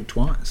people don't blink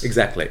twice.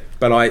 Exactly.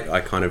 But I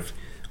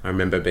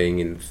remember being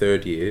in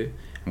third year,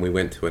 and we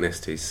went to an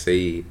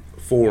STC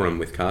forum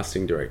with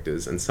casting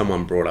directors, and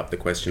someone brought up the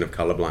question of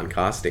colourblind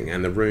casting,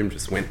 and the room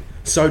just went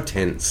so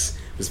tense.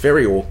 It was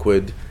very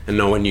awkward, and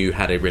no one knew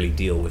how to really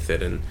deal with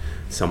it. And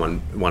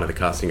one of the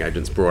casting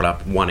agents brought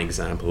up one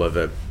example of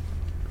a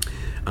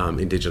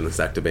Indigenous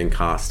actor being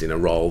cast in a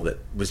role that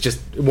was she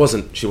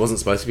wasn't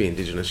supposed to be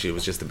Indigenous, she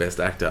was just the best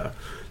actor.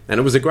 And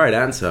it was a great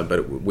answer,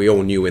 but we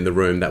all knew in the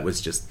room that was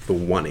just the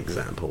one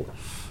example.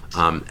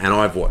 And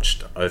I've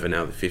watched over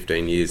now the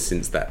 15 years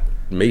since that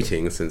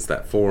meeting, since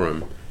that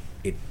forum,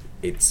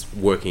 it's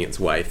working its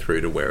way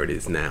through to where it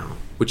is now,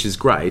 which is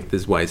great.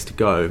 There's ways to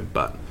go,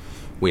 but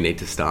we need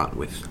to start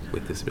with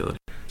disability.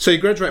 So you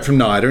graduate from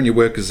NIDA and you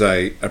work as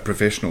a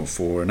professional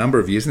for a number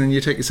of years, and then you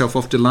take yourself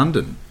off to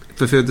London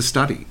for further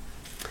study.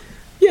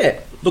 Yeah,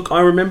 look, I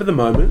remember the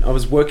moment. I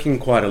was working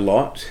quite a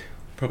lot,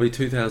 probably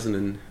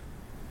 2008.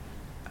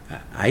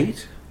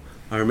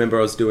 I remember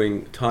I was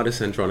doing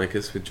Titus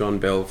Andronicus with John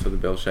Bell for the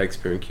Bell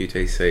Shakespeare and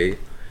QTC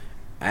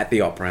at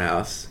the Opera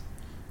House,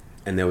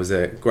 and there was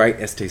a great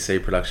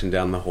STC production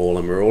down the hall,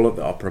 and we're all at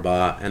the opera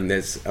bar, and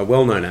there's a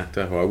well-known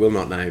actor, who I will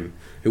not name,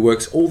 who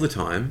works all the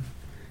time,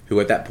 who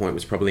at that point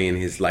was probably in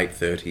his late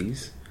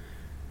 30s.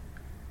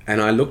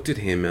 And I looked at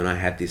him and I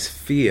had this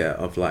fear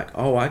of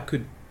I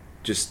could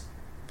just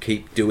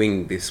keep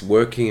doing this,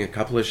 working a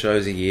couple of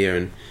shows a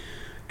year,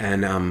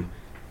 and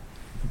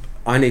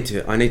I need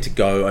to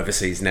go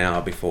overseas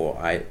now before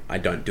I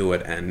don't do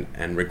it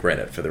and regret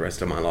it for the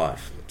rest of my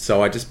life.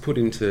 So I just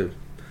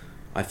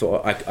I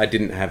thought I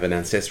didn't have an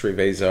ancestry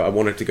visa. I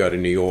wanted to go to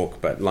New York,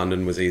 but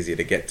London was easier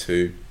to get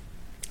to.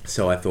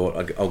 So I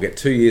thought I'll get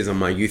 2 years on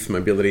my youth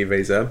mobility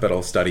visa, but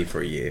I'll study for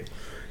a year.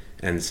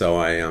 And so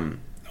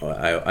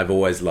I've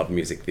always loved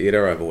music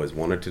theatre. I've always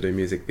wanted to do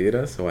music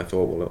theatre. So I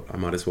thought, well, I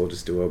might as well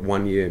just do a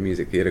 1-year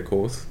music theatre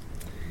course.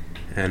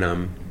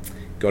 And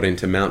got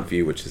into Mount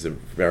View, which is a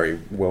very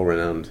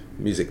well-renowned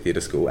music theatre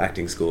school,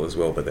 acting school as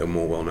well, but they're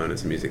more well-known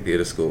as a music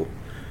theatre school.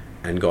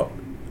 And got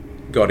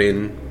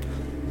in,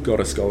 got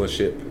a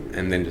scholarship,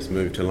 and then just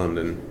moved to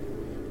London,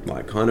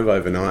 kind of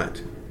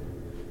overnight.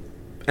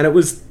 And it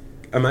was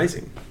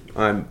amazing.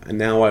 And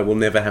now I will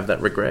never have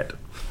that regret,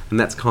 and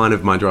that's kind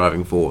of my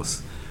driving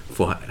force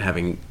for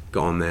having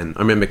gone then. I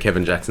remember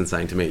Kevin Jackson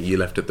saying to me, "You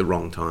left at the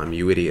wrong time,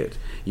 you idiot.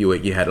 You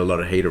had a lot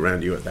of heat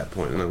around you at that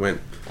point." And I went,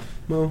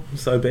 "Well,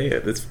 so be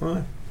it. It's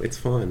fine. It's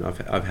fine.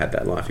 I've had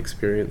that life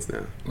experience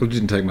now." Well, it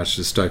didn't take much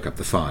to stoke up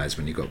the fires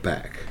when you got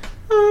back.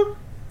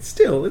 It's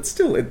still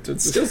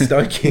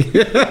stoking.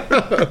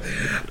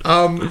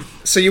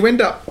 So you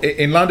end up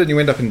in London. You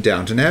end up in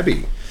Downton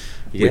Abbey,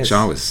 Yes. which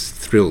I was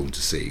thrilled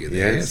to see you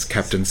there Yes. as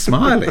Captain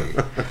Smiley.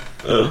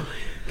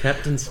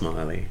 Captain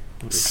Smiley.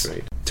 What a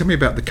treat. Tell me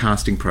about the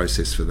casting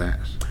process for that.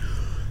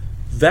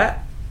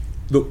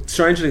 Look,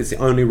 strangely, it's the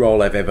only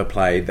role I've ever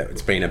played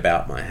that's been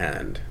about my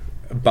hand.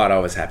 But I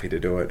was happy to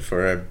do it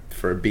for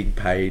a big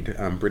paid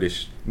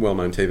British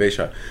well-known TV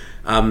show.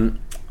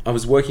 I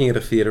was working at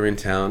a theatre in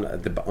town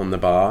on the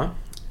bar,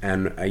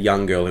 and a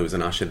young girl who was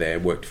an usher there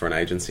worked for an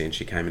agency, and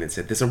she came in and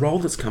said, "There's a role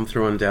that's come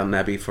through on Downton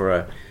Abbey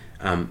for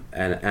an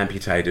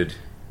amputated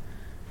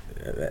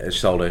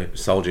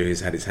soldier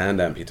who's had his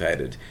hand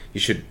amputated. You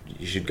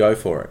should go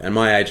for it." And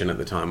my agent at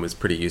the time was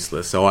pretty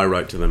useless, so I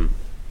wrote to them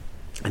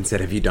and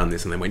said, "Have you done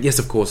this?" And they went, "Yes,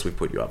 of course we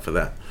put you up for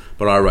that."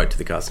 But I wrote to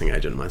the casting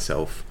agent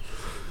myself,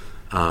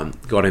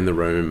 got in the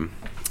room,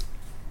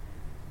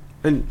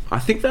 and I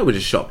think they were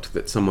just shocked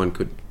that someone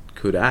could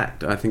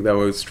act. I think they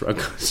were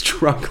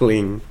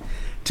struggling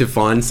to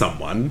find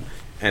someone,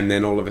 and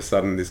then all of a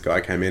sudden this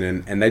guy came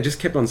in, and they just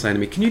kept on saying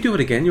to me, "Can you do it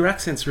again? Your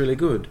accent's really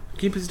good.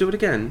 Can you please do it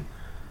again?"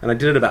 And I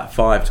did it about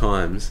 5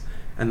 times,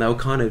 and they were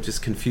kind of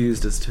just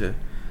confused as to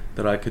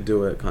that I could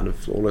do a kind of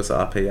flawless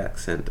RP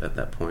accent at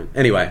that point.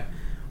 Anyway,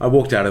 I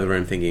walked out of the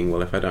room thinking,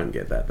 well, if I don't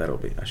get that,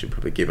 I should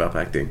probably give up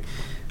acting.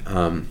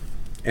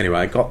 Anyway,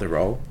 I got the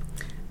role,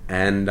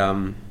 and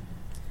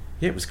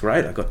it was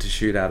great. I got to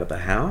shoot out at the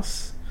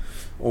house.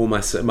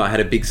 I had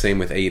a big scene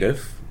with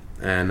Edith,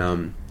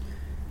 and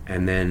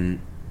then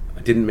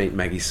I didn't meet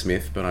Maggie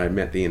Smith, but I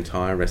met the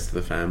entire rest of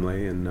the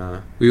family. And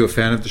Were you a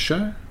fan of the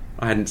show?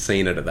 I hadn't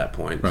seen it at that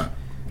point. Right.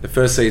 The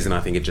first season, I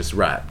think it just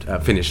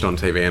finished on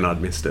TV, and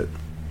I'd missed it.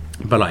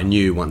 But I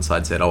knew once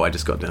I'd said, "Oh, I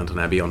just got Downton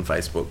Abbey" on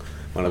Facebook,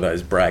 one of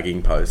those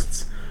bragging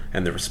posts,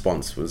 and the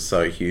response was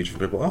so huge from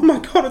people. "Oh my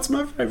God, it's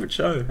my favourite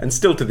show!" And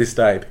still to this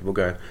day, people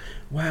go,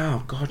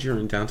 "Wow, God, you're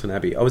in Downton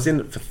Abbey." I was in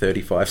it for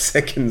 35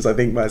 seconds, I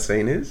think my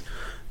scene is,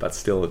 but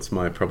still, it's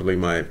probably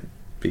my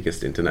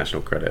biggest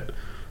international credit.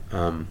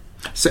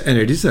 And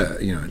it is an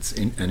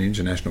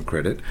international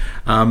credit.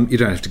 You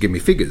don't have to give me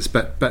figures,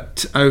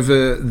 but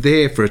over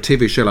there for a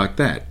TV show like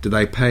that, do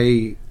they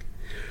pay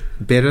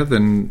better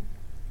than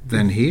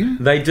here?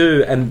 They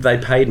do, and they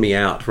paid me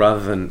out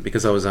rather than,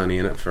 because I was only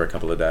in it for a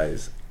couple of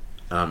days.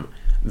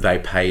 They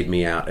paid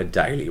me out a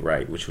daily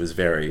rate, which was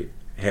very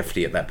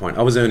hefty at that point.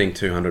 I was earning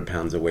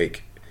 £200 a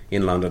week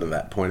in London at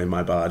that point in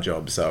my bar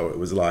job, so it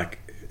was like,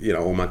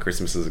 all my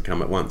Christmases had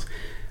come at once.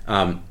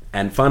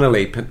 And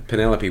finally,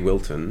 Penelope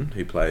Wilton,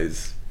 who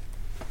plays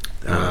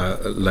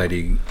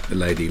Lady,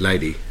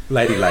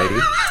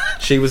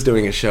 she was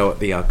doing a show at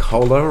the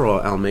Alcola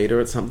or Almeida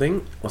or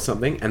something,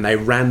 and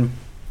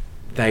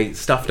they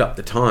stuffed up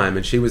the time,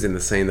 and she was in the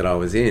scene that I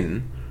was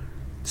in,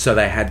 so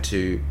they had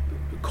to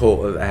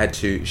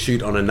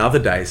shoot on another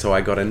day, so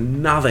I got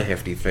another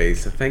hefty fee.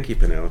 So thank you,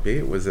 Penelope.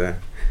 It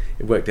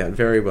worked out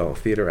very well.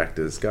 Theatre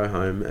actors, go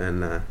home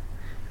and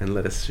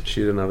let us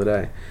shoot another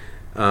day.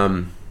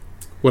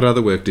 What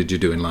other work did you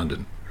do in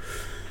London?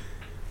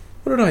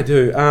 What did I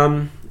do?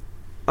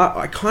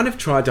 I kind of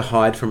tried to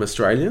hide from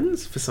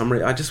Australians for some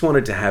reason. I just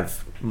wanted to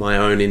have my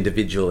own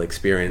individual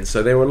experience.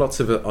 So there were lots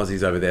of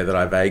Aussies over there that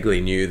I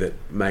vaguely knew that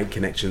made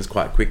connections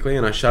quite quickly,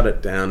 and I shut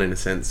it down in a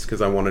sense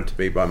because I wanted to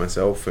be by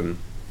myself and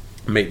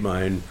meet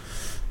my own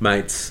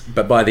mates.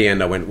 But by the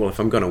end I went, well, if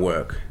I'm going to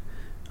work,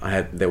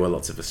 there were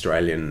lots of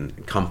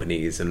Australian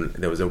companies, and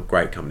there was a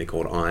great company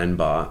called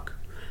Ironbark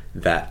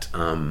that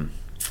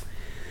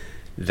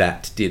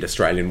did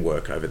Australian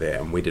work over there,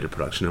 and we did a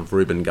production of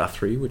Reuben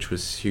Guthrie, which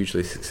was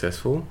hugely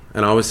successful,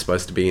 and I was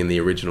supposed to be in the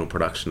original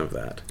production of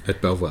that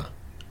At Belvoir?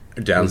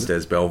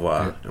 Downstairs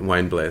Belvoir, and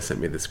Wayne Blair sent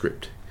me the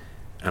script,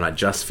 and I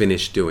just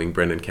finished doing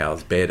Brendan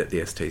Cowell's Bed at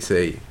the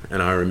STC,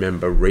 and I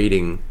remember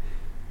reading,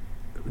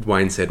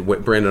 Wayne said,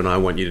 "Brendan, I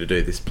want you to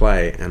do this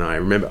play," and I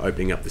remember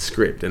opening up the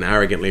script and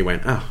arrogantly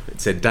went,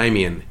 it said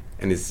Damien,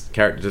 and his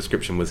character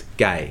description was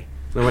gay.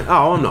 And I went,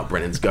 I'm not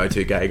Brennan's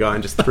go-to gay guy,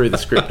 and just threw the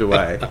script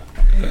away.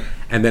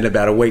 And then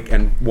about a week,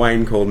 and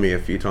Wayne called me a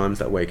few times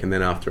that week, and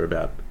then after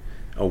about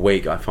a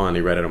week, I finally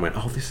read it and went,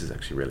 this is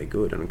actually really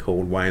good, and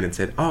called Wayne and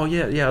said,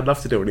 yeah, I'd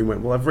love to do it. And he went,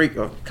 well,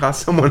 I've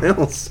cast someone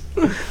else.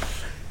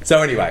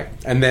 So anyway,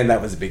 and then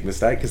that was a big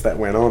mistake, because that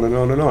went on and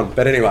on and on.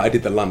 But anyway, I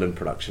did the London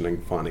production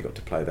and finally got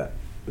to play that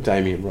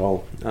Damien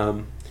role.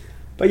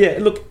 But yeah,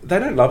 look, they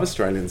don't love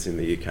Australians in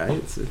the UK.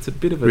 It's a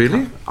bit of a...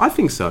 Really? I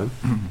think so.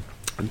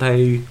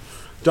 They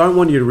don't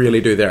want you to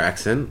really do their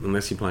accent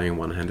unless you're playing a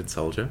one-handed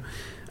soldier.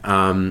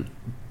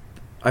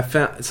 I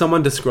found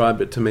someone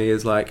described it to me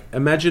as like,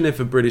 imagine if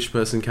a British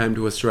person came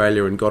to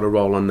Australia and got a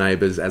role on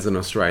Neighbours as an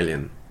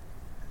Australian.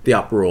 The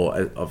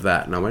uproar of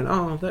that. And I went,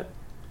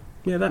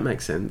 that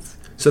makes sense.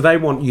 So they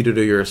want you to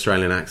do your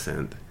Australian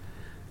accent.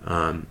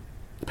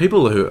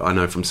 people who I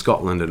know from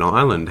Scotland and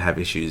Ireland have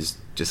issues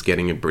just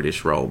getting a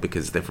British role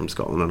because they're from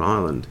Scotland and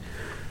Ireland.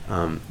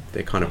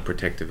 They're kind of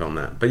protective on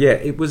that. But yeah,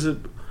 it was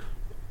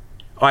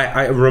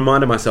I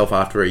reminded myself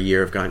after a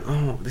year of going,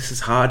 oh, this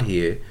is hard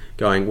here.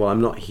 Going, well,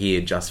 I'm not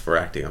here just for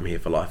acting. I'm here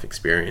for life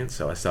experience.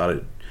 So I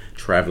started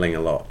traveling a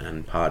lot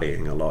and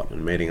partying a lot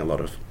and meeting a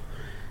lot of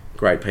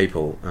great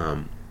people.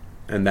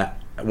 And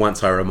that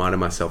once I reminded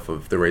myself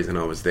of the reason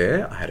I was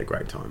there, I had a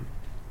great time.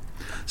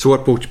 So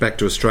what brought you back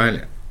to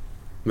Australia?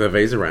 The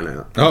visa ran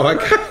out. Oh,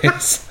 okay.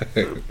 So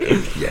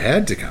you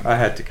had to come. I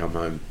had to come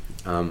home.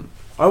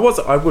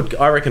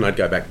 I reckon I'd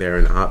go back there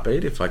in a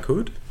heartbeat if I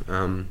could.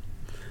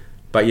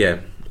 But yeah,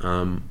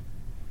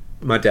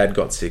 my dad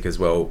got sick as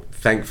well.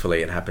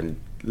 Thankfully, it happened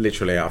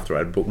literally after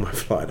I'd booked my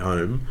flight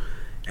home,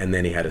 and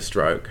then he had a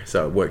stroke.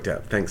 So it worked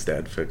out. Thanks,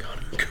 Dad, for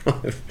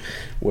kind of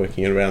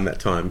working around that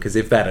time. Because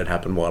if that had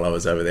happened while I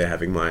was over there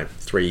having my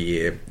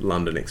 3-year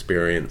London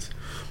experience,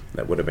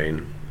 that would have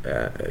been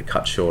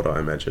cut short, I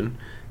imagine.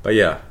 But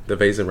yeah, the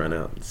visa ran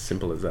out. It's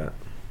simple as that.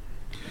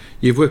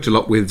 You've worked a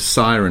lot with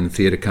Siren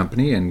Theatre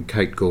Company and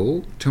Kate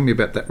Gall. Tell me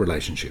about that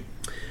relationship.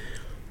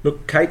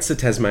 Look, Kate's a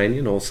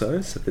Tasmanian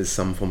also, so there's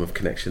some form of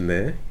connection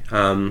there.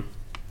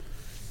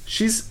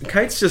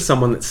 Kate's just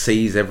someone that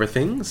sees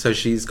everything, so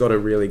she's got a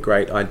really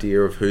great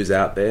idea of who's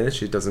out there.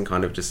 She doesn't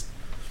kind of just,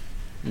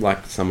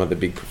 like some of the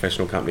big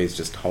professional companies,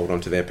 just hold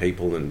on to their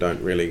people and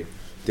don't really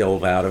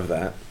delve out of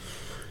that.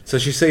 So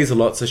she sees a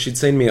lot. So she'd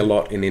seen me a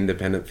lot in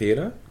independent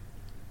theatre.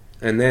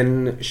 And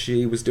then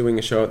she was doing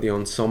a show at the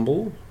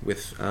Ensemble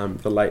with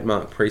the late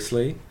Mark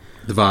Priestley.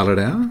 The Violet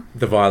Hour?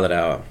 The Violet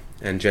Hour.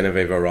 And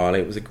Genevieve O'Reilly.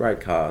 It was a great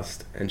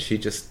cast. And she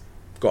just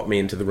got me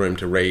into the room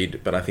to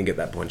read, but I think at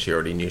that point she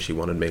already knew she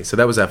wanted me. So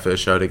that was our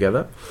first show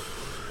together.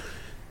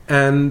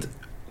 And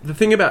the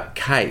thing about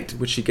Kate,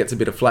 which she gets a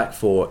bit of flack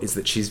for, is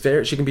that she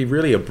can be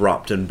really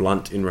abrupt and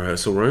blunt in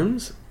rehearsal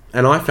rooms.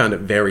 And I found it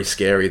very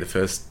scary the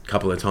first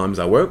couple of times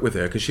I worked with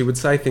her, because she would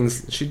say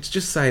things, she'd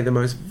just say the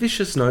most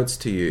vicious notes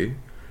to you.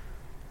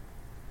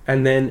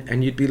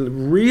 And you'd be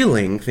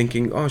reeling,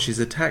 thinking, oh, she's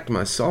attacked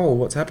my soul,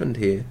 what's happened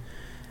here?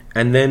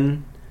 And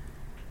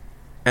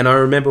I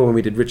remember when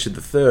we did Richard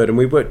III, and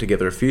we worked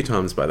together a few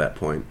times by that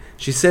point,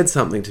 she said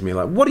something to me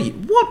like,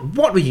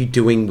 what were you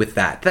doing with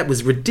that? That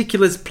was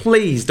ridiculous,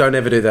 please don't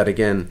ever do that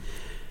again.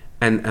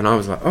 And I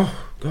was like,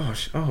 oh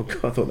gosh, I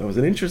thought that was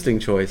an interesting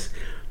choice.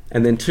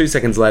 And then 2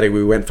 seconds later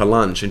we went for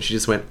lunch, and she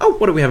just went, oh,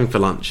 what are we having for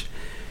lunch?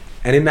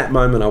 And in that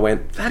moment I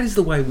went, that is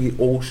the way we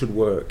all should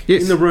work.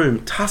 Yes. In the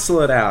room,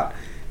 tussle it out.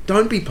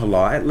 Don't be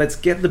polite. Let's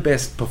get the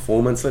best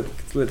performance.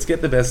 Let's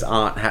get the best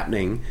art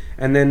happening.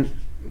 And then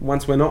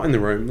once we're not in the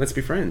room, let's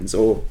be friends,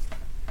 or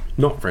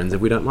not friends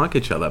if we don't like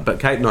each other. But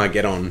Kate and I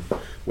get on.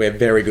 We're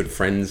very good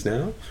friends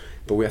now.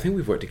 But I think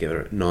we've worked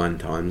together 9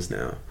 times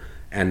now.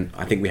 And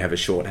I think we have a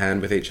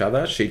shorthand with each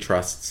other. She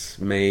trusts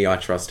me. I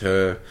trust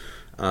her.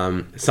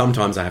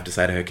 Sometimes I have to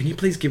say to her, can you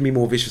please give me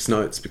more vicious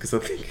notes? Because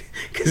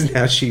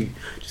now she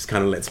just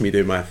kind of lets me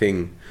do my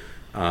thing.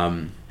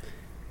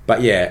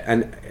 But yeah, I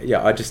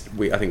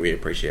think we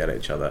appreciate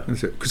each other.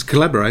 Because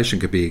collaboration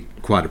could be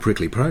quite a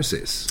prickly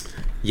process.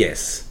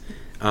 Yes.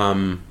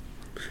 We've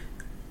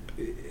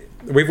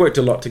worked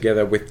a lot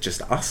together with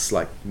just us,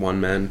 like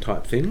one-man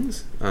type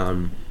things,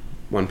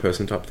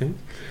 one-person type things.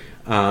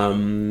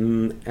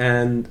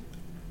 And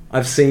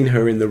I've seen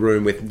her in the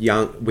room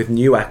with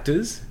new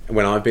actors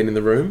when I've been in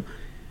the room,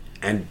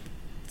 and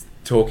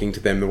talking to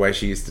them the way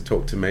she used to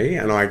talk to me,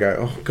 and I go,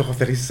 oh God,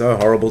 that is so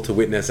horrible to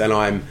witness. And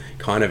I'm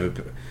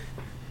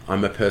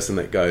a person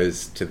that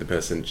goes to the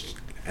person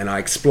and I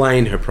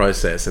explain her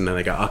process, and then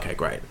they go, okay,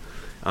 great.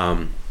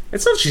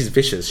 It's not she's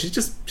vicious, she's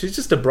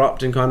just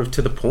abrupt and kind of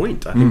to the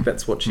point. I think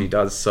that's what she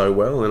does so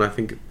well, and I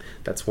think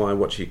that's why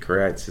what she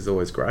creates is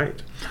always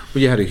great.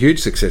 Well, you had a huge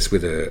success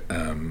with her,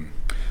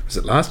 was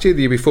it last year,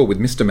 the year before, with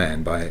Mr.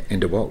 Man by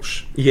Enda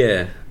Walsh?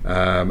 Yeah.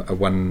 A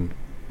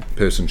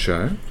one-person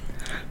show.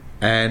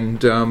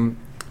 And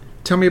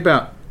tell me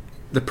about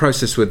the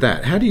process with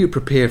that. How do you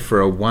prepare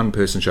for a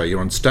one-person show? You're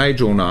on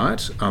stage all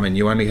night. I mean,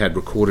 you only had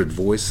recorded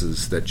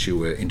voices that you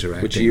were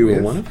interacting with. Which you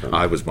were one of them.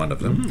 I was one of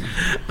them.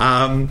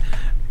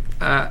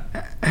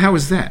 How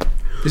was that?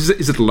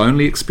 Is it a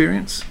lonely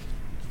experience?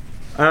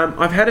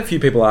 I've had a few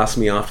people ask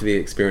me after the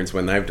experience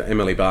when they've...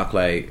 Emily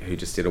Barclay, who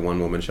just did a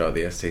one-woman show at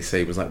the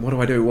STC, was like, what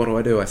do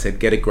I do? I said,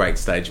 get a great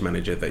stage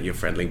manager that you're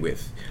friendly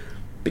with.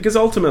 Because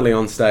ultimately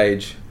on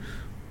stage,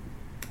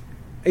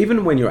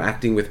 even when you're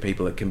acting with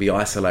people, it can be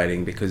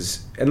isolating,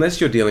 because unless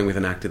you're dealing with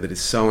an actor that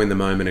is so in the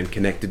moment and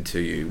connected to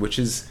you, which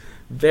is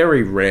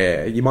very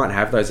rare. You might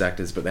have those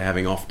actors, but they're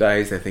having off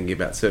days, they're thinking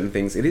about certain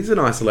things. It is an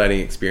isolating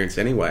experience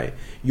anyway.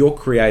 You're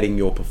creating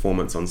your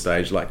performance on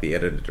stage like the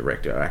editor,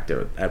 director,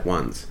 actor at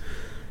once.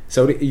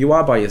 So you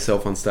are by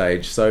yourself on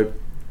stage. So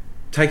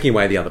taking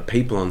away the other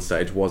people on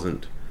stage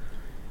wasn't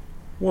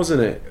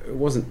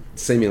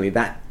seemingly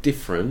that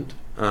different.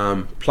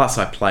 Plus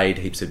I played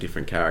heaps of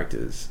different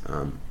characters.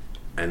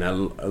 a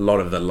lot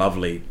of the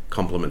lovely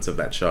compliments of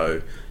that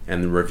show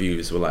and the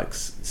reviews were like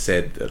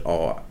said that,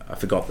 oh, I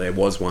forgot there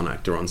was one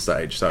actor on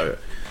stage. So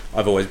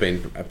I've always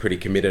been a pretty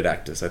committed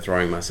actor, so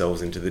throwing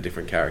myself into the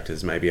different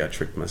characters, maybe I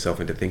tricked myself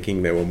into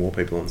thinking there were more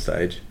people on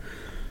stage.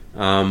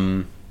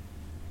 But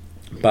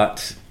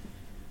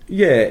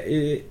yeah,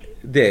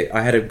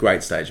 I had a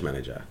great stage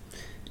manager.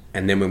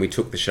 And then when we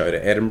took the show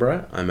to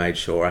Edinburgh, I made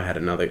sure I had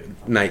another...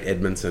 Nate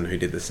Edmondson, who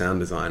did the sound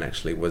design,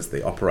 actually was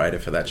the operator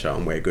for that show,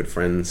 and we're good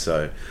friends.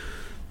 So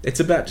it's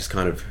about just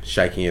kind of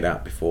shaking it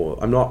out before...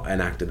 I'm not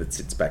an actor that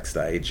sits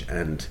backstage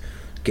and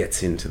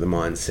gets into the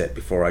mindset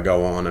before I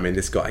go on. I mean,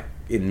 this guy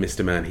in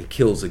Mr. Man, he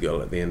kills a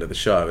girl at the end of the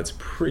show. It's a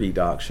pretty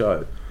dark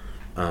show.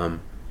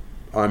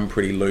 I'm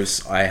pretty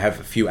loose. I have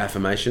a few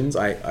affirmations.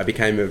 I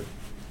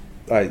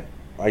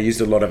used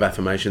a lot of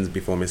affirmations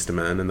before Mr.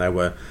 Man, and they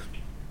were...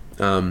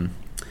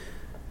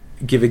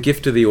 give a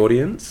gift to the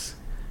audience,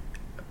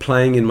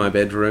 playing in my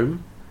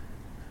bedroom,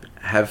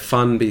 have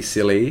fun, be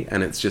silly,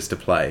 and it's just a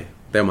play.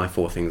 They're my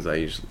 4 things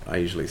I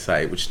usually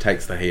say, which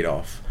takes the heat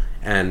off.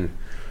 And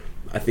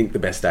I think the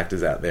best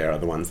actors out there are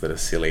the ones that are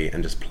silly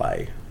and just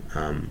play.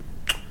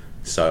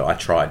 So I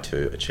tried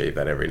to achieve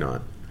that every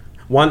night.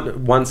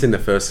 Once in the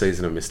first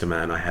season of Mr.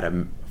 Man, I had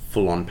a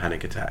full-on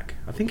panic attack.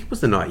 I think it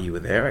was the night you were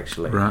there,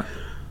 actually. Right.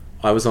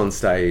 I was on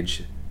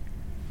stage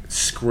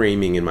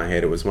screaming in my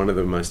head. It was one of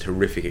the most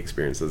horrific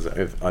experiences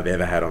I've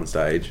ever had on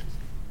stage.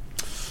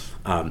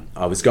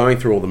 I was going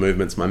through all the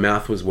movements, my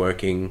mouth was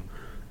working,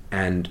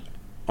 and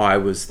I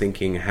was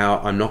thinking how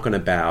I'm not going to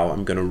bow,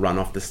 I'm going to run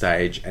off the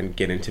stage and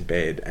get into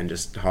bed and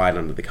just hide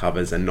under the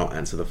covers and not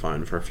answer the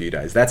phone for a few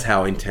days. That's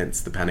how intense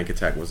the panic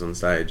attack was on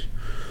stage.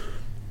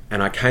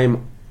 And I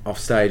came off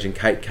stage and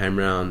Kate came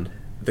round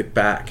the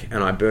back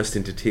and I burst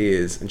into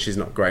tears, and she's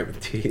not great with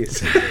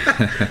tears.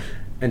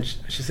 And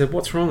she said,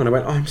 "What's wrong?" And I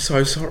went, "I'm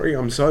so sorry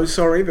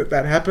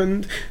that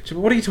happened." She said,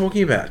 "What are you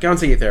talking about? Go and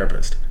see your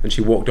therapist." And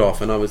she walked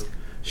off, and I was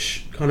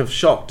kind of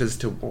shocked as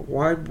to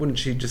why wouldn't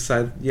she just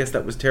say, "Yes,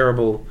 that was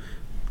terrible.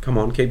 Come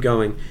on, keep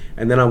going."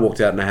 And then I walked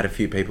out and I had a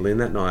few people in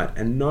that night,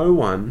 and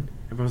everyone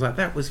was like,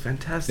 "That was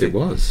fantastic." It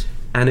was.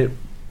 And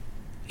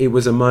it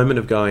was a moment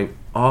of going,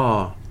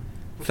 "Oh,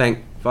 thank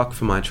fuck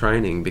for my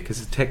training,"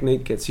 because the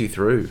technique gets you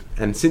through.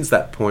 And since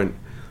that point,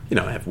 you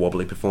know, I have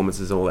wobbly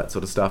performances, all that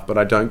sort of stuff, but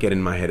I don't get in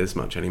my head as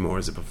much anymore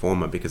as a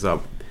performer, because it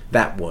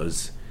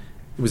was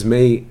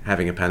me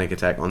having a panic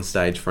attack on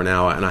stage for an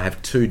hour, and I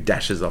have 2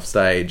 dashes off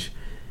stage,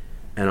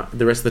 and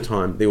the rest of the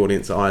time the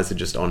audience's eyes are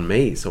just on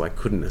me, so I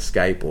couldn't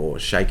escape or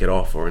shake it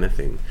off or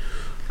anything.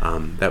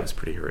 That was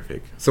pretty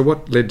horrific. So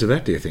what led to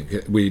that, do you think?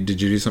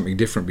 Did you do something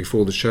different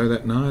before the show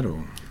that night,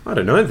 or? I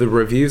don't know. The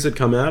reviews had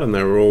come out and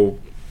they were all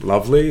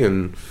lovely,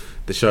 and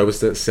the show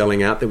was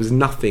selling out. There was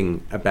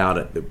nothing about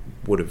it that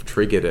would have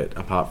triggered it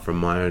apart from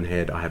my own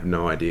head. I have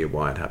no idea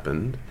why it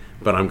happened,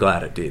 but I'm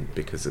glad it did,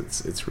 because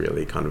it's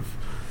really kind of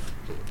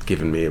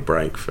given me a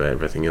break for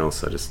everything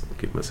else. I just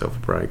give myself a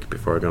break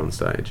before I go on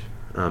stage.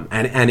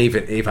 And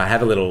even if I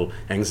have a little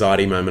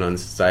anxiety moment on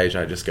stage,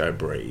 I just go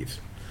breathe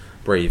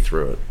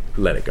through it,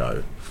 let it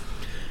go.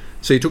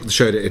 So you took the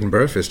show to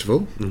Edinburgh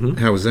Festival. Mm-hmm.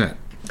 How was that?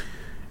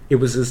 It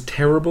was as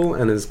terrible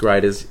and as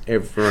great as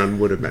everyone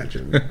would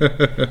imagine.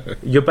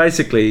 You're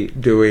basically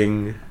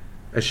doing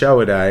a show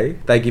a day.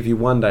 They give you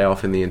 1 day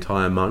off in the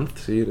entire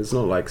month. So it's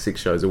not like 6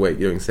 shows a week.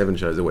 You're doing 7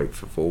 shows a week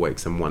for 4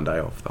 weeks and 1 day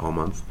off the whole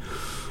month.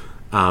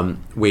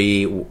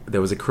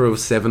 There was a crew of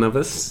 7 of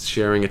us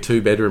sharing a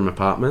 2-bedroom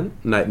apartment.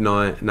 Nate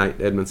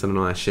Edmondson and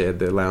I shared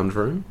the lounge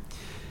room.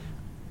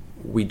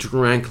 We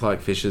drank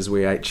like fishes.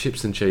 We ate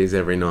chips and cheese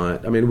every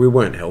night. I mean, we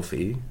weren't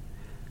healthy.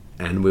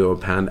 And we were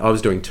I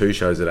was doing 2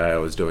 shows a day. I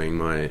was doing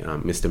my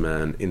Mr.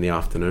 Man in the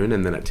afternoon,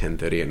 and then at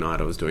 10:30 at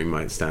night I was doing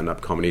my stand-up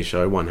comedy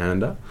show,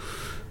 One-Hander.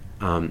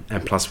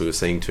 And plus we were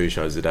seeing 2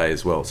 shows a day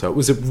as well. So it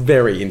was a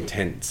very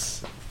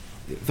intense...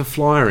 The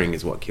flyering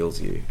is what kills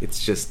you.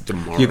 It's just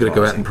demoralising. You've got to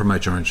go out and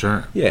promote your own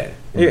show. Yeah.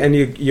 And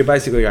you're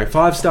basically going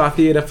 5-star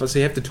theatre, so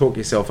you have to talk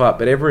yourself up.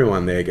 But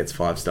everyone there gets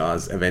 5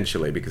 stars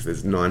eventually, because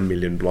there's 9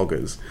 million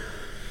bloggers.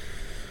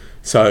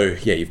 So,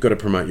 yeah, you've got to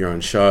promote your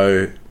own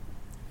show.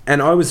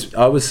 And I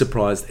was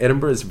surprised.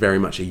 Edinburgh is very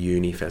much a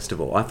uni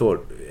festival. I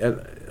thought...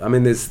 I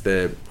mean, there's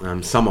the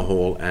Summer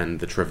Hall and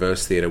the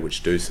Traverse Theatre,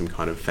 which do some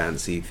kind of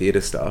fancy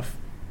theatre stuff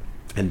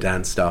and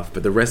dance stuff.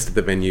 But the rest of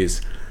the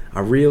venues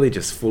are really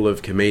just full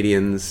of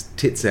comedians,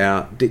 tits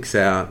out, dicks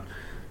out,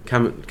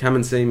 come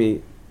and see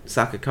me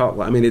suck a cock.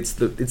 I mean, it's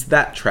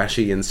that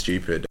trashy and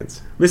stupid.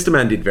 Mr.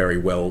 Man did very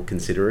well,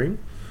 considering.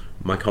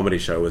 My comedy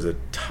show was a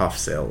tough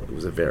sell. It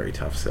was a very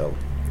tough sell.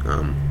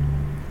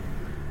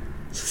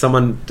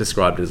 Someone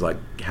described it as like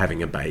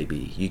having a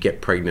baby. You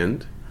get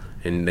pregnant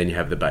and then you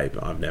have the baby.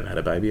 I've never had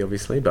a baby,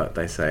 obviously, but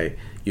they say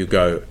you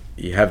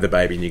have the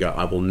baby and you go,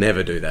 "I will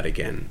never do that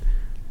again."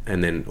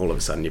 And then all of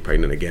a sudden you're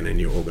pregnant again and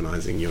you're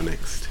organising your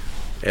next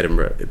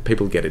Edinburgh.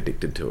 People get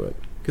addicted to it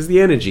because the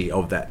energy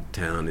of that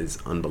town is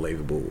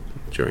unbelievable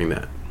during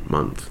that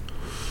month.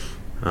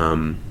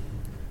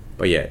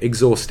 But yeah,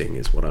 exhausting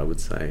is what I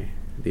would say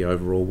the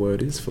overall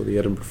word is for the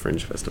Edinburgh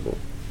Fringe Festival.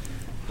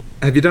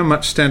 Have you done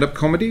much stand-up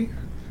comedy?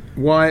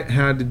 Why?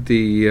 How did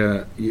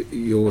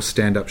your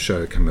stand-up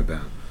show come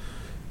about?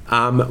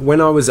 When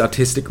I was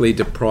artistically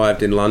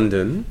deprived in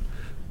London,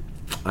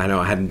 I know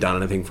I hadn't done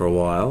anything for a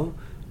while.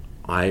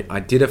 I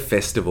did a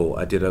festival.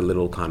 I did a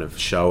little kind of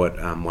show at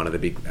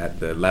at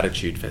the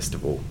Latitude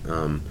Festival,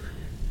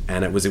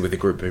 and it was with a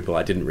group of people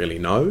I didn't really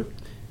know.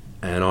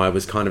 And I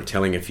was kind of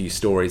telling a few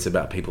stories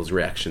about people's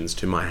reactions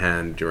to my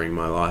hand during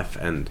my life,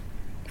 and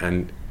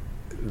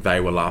they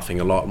were laughing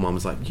a lot. And one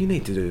was like, "You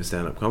need to do a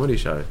stand-up comedy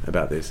show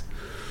about this."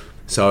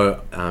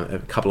 So a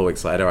couple of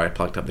weeks later, I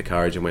plucked up the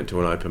courage and went to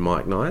an open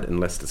mic night in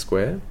Leicester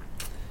Square,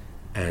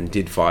 and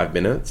did 5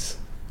 minutes,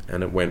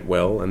 and it went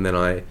well. And then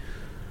I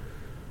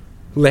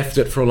left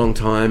it for a long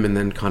time, and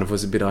then kind of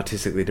was a bit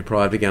artistically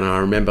deprived again. And I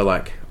remember,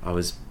 like, I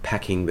was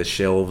packing the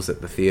shelves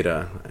at the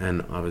theatre,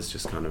 and I was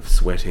just kind of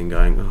sweating,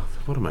 going, "Oh,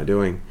 what am I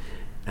doing?"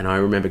 And I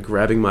remember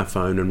grabbing my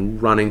phone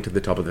and running to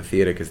the top of the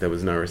theatre, because there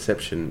was no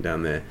reception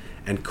down there,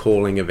 and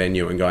calling a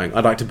venue and going,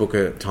 "I'd like to book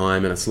a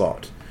time and a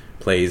slot,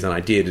 please." And I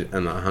did,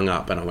 and I hung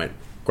up, and I went,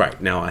 "Great,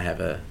 now I have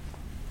a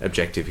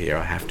objective here.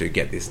 I have to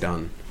get this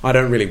done." I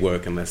don't really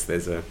work unless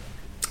there's a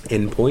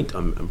end point.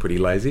 I'm pretty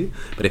lazy,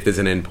 but if there's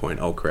an end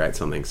point, I'll create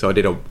something. So I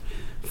did a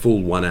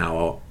full 1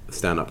 hour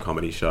stand-up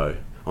comedy show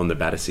on the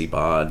Battersea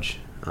Barge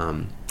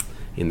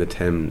in the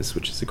Thames,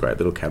 which is a great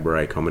little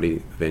cabaret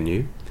comedy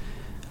venue.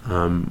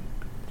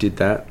 Did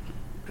that,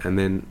 and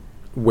then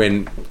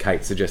when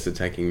Kate suggested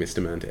taking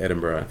Mr. Man to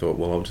Edinburgh, I thought,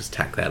 well, I'll just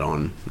tack that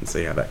on and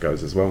see how that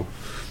goes as well.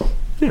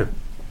 Yeah.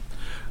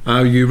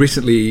 You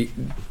recently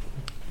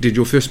did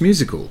your first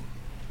musical,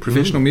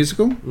 professional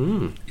musical.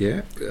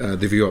 Yeah,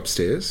 The View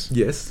Upstairs.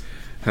 Yes.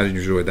 How did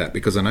you enjoy that?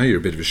 Because I know you're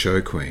a bit of a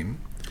show queen.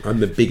 I'm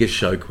the biggest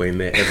show queen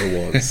there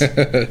ever was.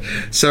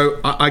 So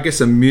I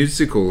guess a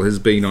musical has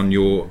been on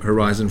your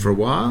horizon for a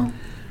while.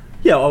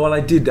 Yeah, well, I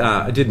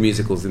did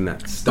musicals in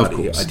that study.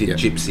 Of course, I did yeah.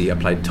 Gypsy. I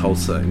played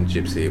Tulsa in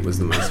Gypsy. It was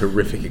the most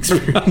horrific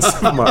experience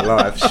of my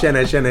life.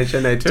 Shene, shene,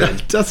 shene, turn.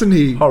 Doesn't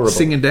he Horrible.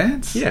 sing and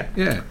dance? Yeah.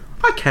 Yeah.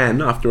 I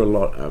can after a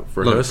lot of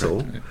rehearsal.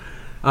 Lot of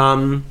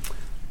practice,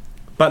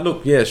 But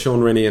look, yeah,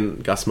 Sean Rennie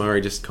and Gus Murray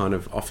just kind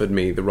of offered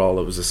me the role.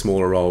 It was a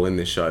smaller role in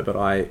this show, but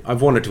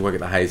I've wanted to work at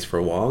the Hayes for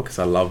a while because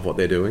I love what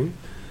they're doing,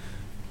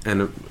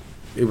 and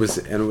it was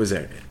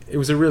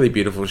a really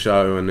beautiful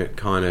show, and it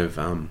kind of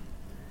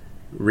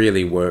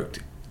really worked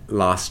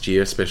last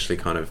year, especially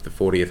kind of the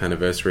 40th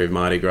anniversary of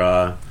Mardi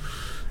Gras,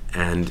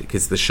 and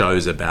because the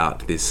show's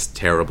about this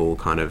terrible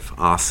kind of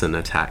arson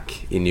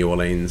attack in New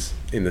Orleans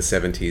in the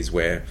 70s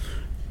where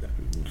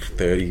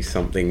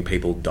 30-something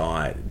people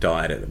died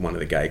at one of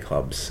the gay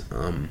clubs.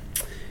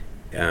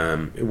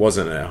 It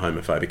wasn't a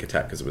homophobic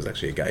attack because it was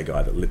actually a gay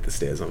guy that lit the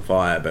stairs on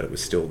fire, but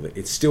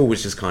it still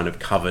was just kind of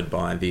covered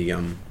by the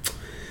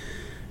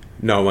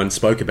no one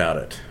spoke about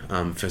it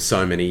for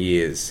so many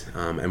years,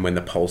 and when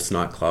the Pulse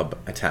nightclub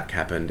attack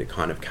happened, it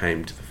kind of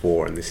came to the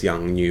fore, and this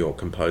young New York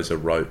composer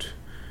wrote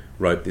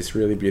this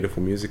really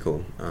beautiful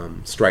musical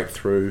straight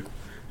through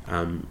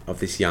of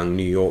this young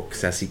New York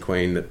sassy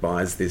queen that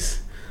buys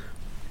this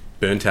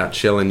burnt out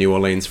shell in New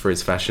Orleans for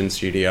his fashion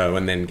studio,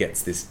 and then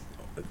gets this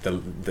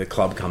the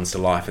club comes to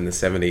life in the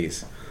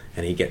 70s,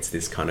 and he gets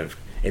this kind of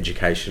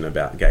education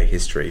about gay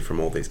history from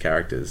all these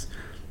characters.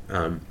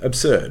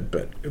 Absurd,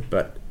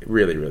 but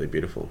really, really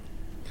beautiful.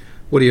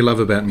 What do you love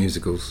about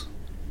musicals?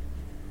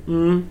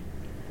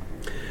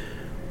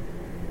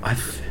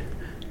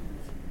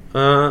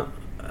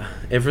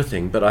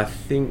 Everything, but I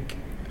think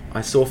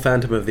I saw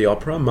Phantom of the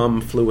Opera. Mum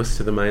flew me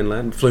to the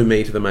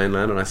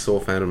mainland, and I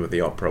saw Phantom of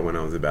the Opera when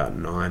I was about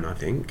 9, I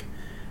think.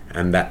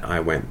 And that I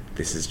went,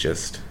 this is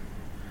just...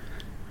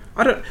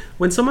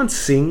 When someone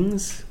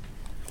sings...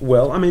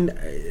 Well, I mean,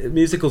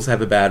 musicals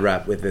have a bad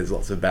rap where there's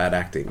lots of bad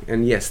acting.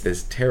 And yes,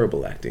 there's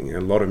terrible acting in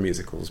a lot of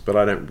musicals, but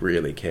I don't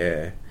really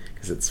care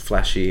because it's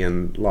flashy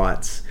and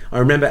lights. I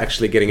remember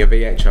actually getting a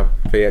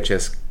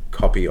VHS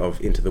copy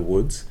of Into the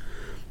Woods,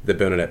 the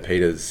Bernadette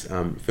Peters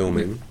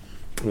filming,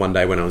 one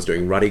day when I was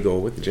doing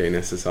Ruddigore with the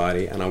GNS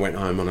Society, and I went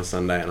home on a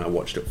Sunday and I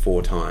watched it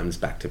 4 times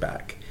back to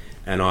back.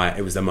 And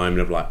it was the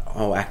moment of like,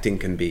 oh, acting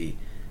can be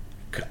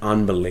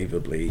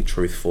unbelievably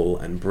truthful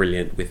and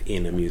brilliant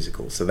within a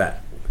musical. So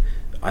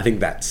I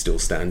think that still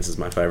stands as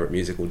my favourite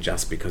musical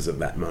just because of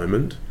that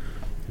moment.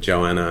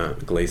 Joanna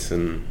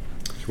Gleason...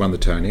 She won the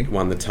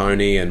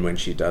Tony. And when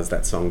she does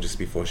that song just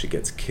before she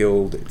gets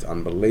killed, it's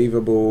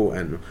unbelievable.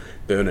 And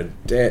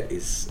Bernadette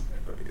is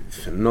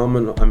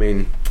phenomenal. I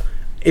mean,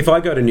 if I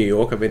go to New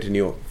York, I've been to New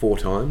York 4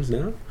 times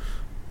now,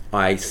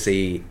 I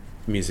see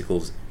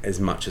musicals as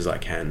much as I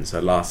can. So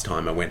last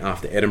time I went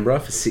after Edinburgh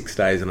for 6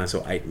 days and I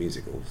saw 8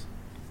 musicals.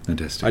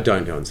 Fantastic. I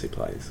don't go and see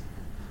plays.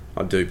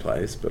 I do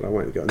plays, but I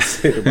won't go and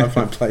see them. I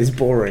find plays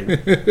boring.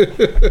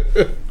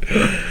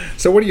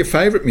 So what are your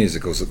favourite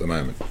musicals at the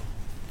moment?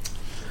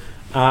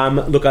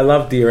 Look, I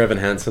loved Dear Evan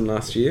Hansen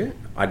last year.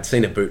 I'd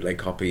seen a bootleg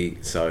copy,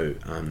 so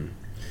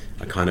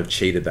I kind of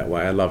cheated that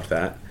way. I loved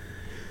that.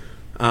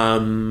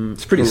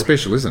 It's pretty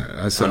special, isn't it?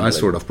 I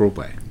saw it off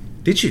Broadway.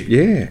 Did you?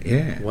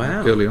 Yeah.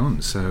 Wow. Early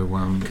on, so...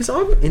 Because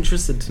I'm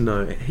interested to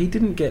know, he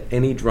didn't get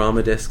any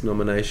Drama Desk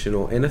nomination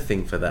or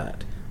anything for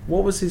that.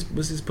 What was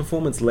his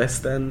performance less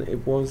than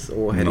it was?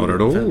 Or had Not he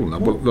at all. found- No,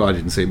 well, I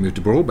didn't see it move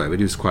to Broadway, but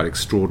it was quite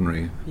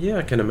extraordinary. Yeah,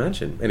 I can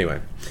imagine.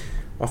 Anyway,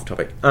 off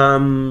topic.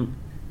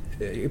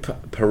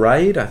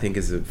 Parade, I think,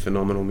 is a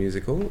phenomenal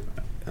musical.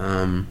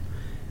 But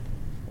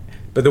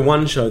the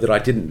one show that I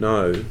didn't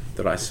know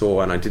that I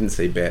saw, and I didn't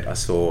see Bet, I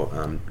saw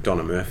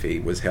Donna Murphy,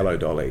 was Hello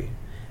Dolly.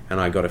 And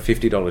I got a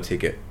 $50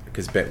 ticket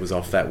because Bet was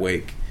off that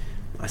week.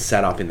 I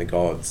sat up in the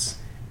gods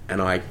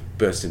and I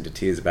burst into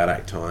tears about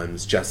 8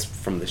 times just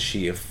from the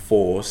sheer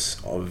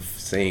force of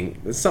seeing...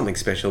 There's something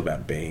special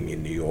about being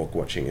in New York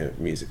watching a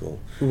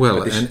musical.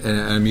 Well, But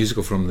and a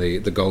musical from the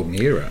golden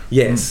era.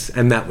 Yes,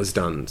 and that was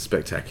done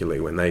spectacularly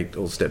when they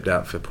all stepped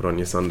out for Put On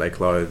Your Sunday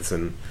Clothes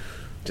and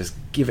just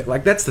give it...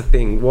 Like, that's the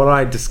thing. What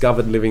I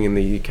discovered living in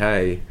the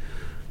UK,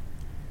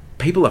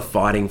 people are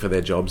fighting for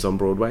their jobs on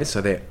Broadway, so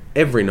they're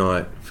every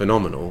night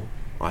phenomenal,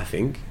 I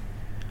think.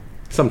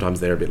 Sometimes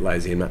they're a bit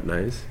lazy in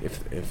matinees.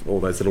 If all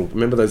those little...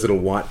 Remember those little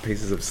white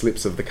pieces of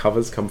slips of the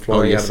covers come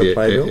flying out of the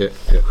playbill?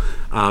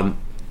 Yeah.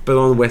 But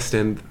on the West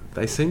End,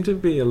 they seem to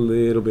be a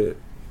little bit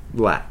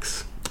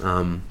lax.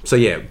 So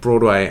yeah,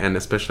 Broadway, and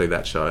especially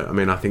that show. I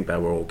mean, I think they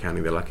were all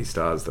counting their lucky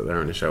stars that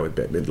they're in a show with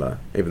Bette Midler,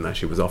 even though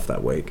she was off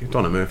that week.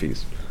 Donna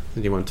Murphy's.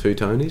 She won 2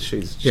 Tonys.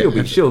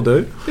 She'll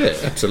do. Yeah,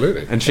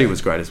 absolutely. And she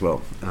was great as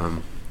well.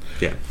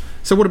 Yeah.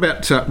 So what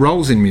about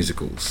roles in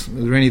musicals?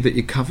 Are there any that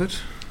you covered?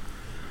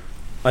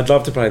 I'd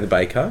love to play the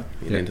baker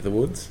in Yeah. Into the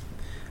Woods.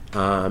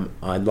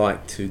 I'd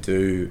like to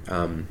do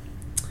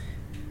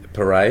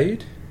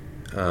Parade.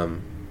 Oh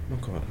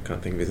God, I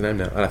can't think of his name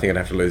now. I think I'd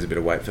have to lose a bit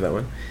of weight for that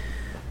one.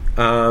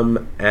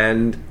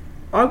 And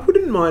I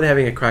wouldn't mind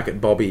having a crack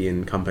at Bobby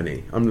in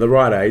Company. I'm the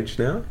right age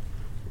now.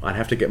 I'd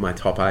have to get my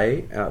top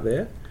A out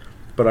there,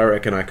 but I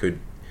reckon I could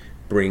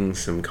bring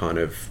some kind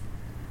of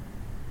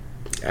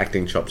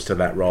acting chops to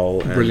that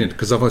role. And Brilliant,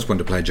 because I've always wanted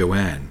to play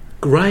Joanne.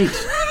 Great.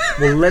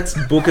 Well, let's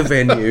book a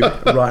venue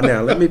right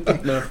now. Let me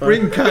pick my phone.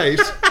 Ring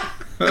Kate.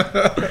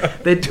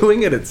 They're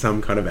doing it at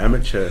some kind of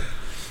amateur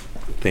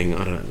thing.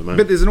 I don't know at the moment.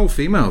 But there's an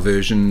all-female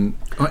version.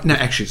 No,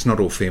 actually, it's not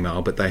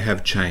all-female, but they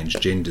have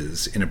changed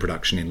genders in a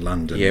production in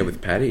London. Yeah,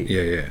 with Patty.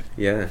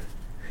 Yeah.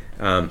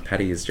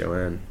 Patty is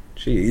Joanne.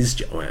 She is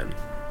Joanne.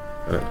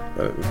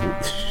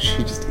 She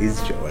just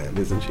is Joanne,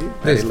 isn't she?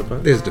 Patty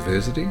LaPone. There's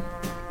diversity.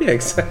 Yeah,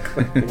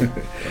 exactly.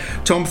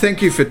 Tom,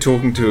 thank you for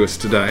talking to us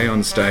today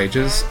on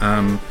Stages.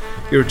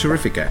 You're a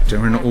terrific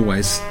actor and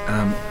always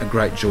a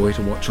great joy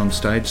to watch on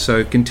stage,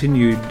 so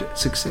continued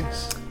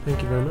success.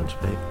 Thank you very much,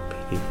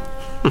 Peggy.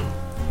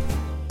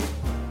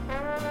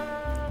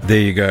 There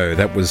you go.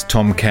 That was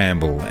Tom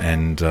Campbell,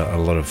 and a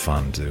lot of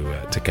fun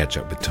to catch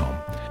up with Tom.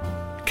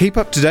 Keep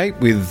up to date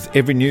with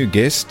every new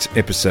guest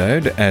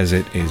episode as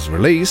it is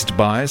released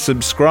by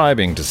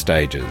subscribing to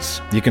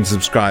Stages. You can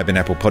subscribe in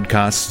Apple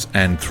Podcasts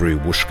and through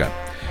Whooshkaa.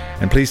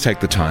 And please take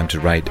the time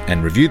to rate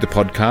and review the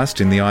podcast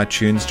in the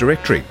iTunes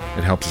directory.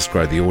 It helps us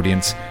grow the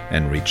audience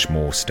and reach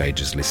more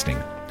Stages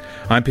listening.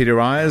 I'm Peter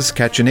Ayres.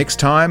 Catch you next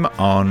time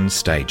on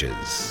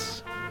Stages.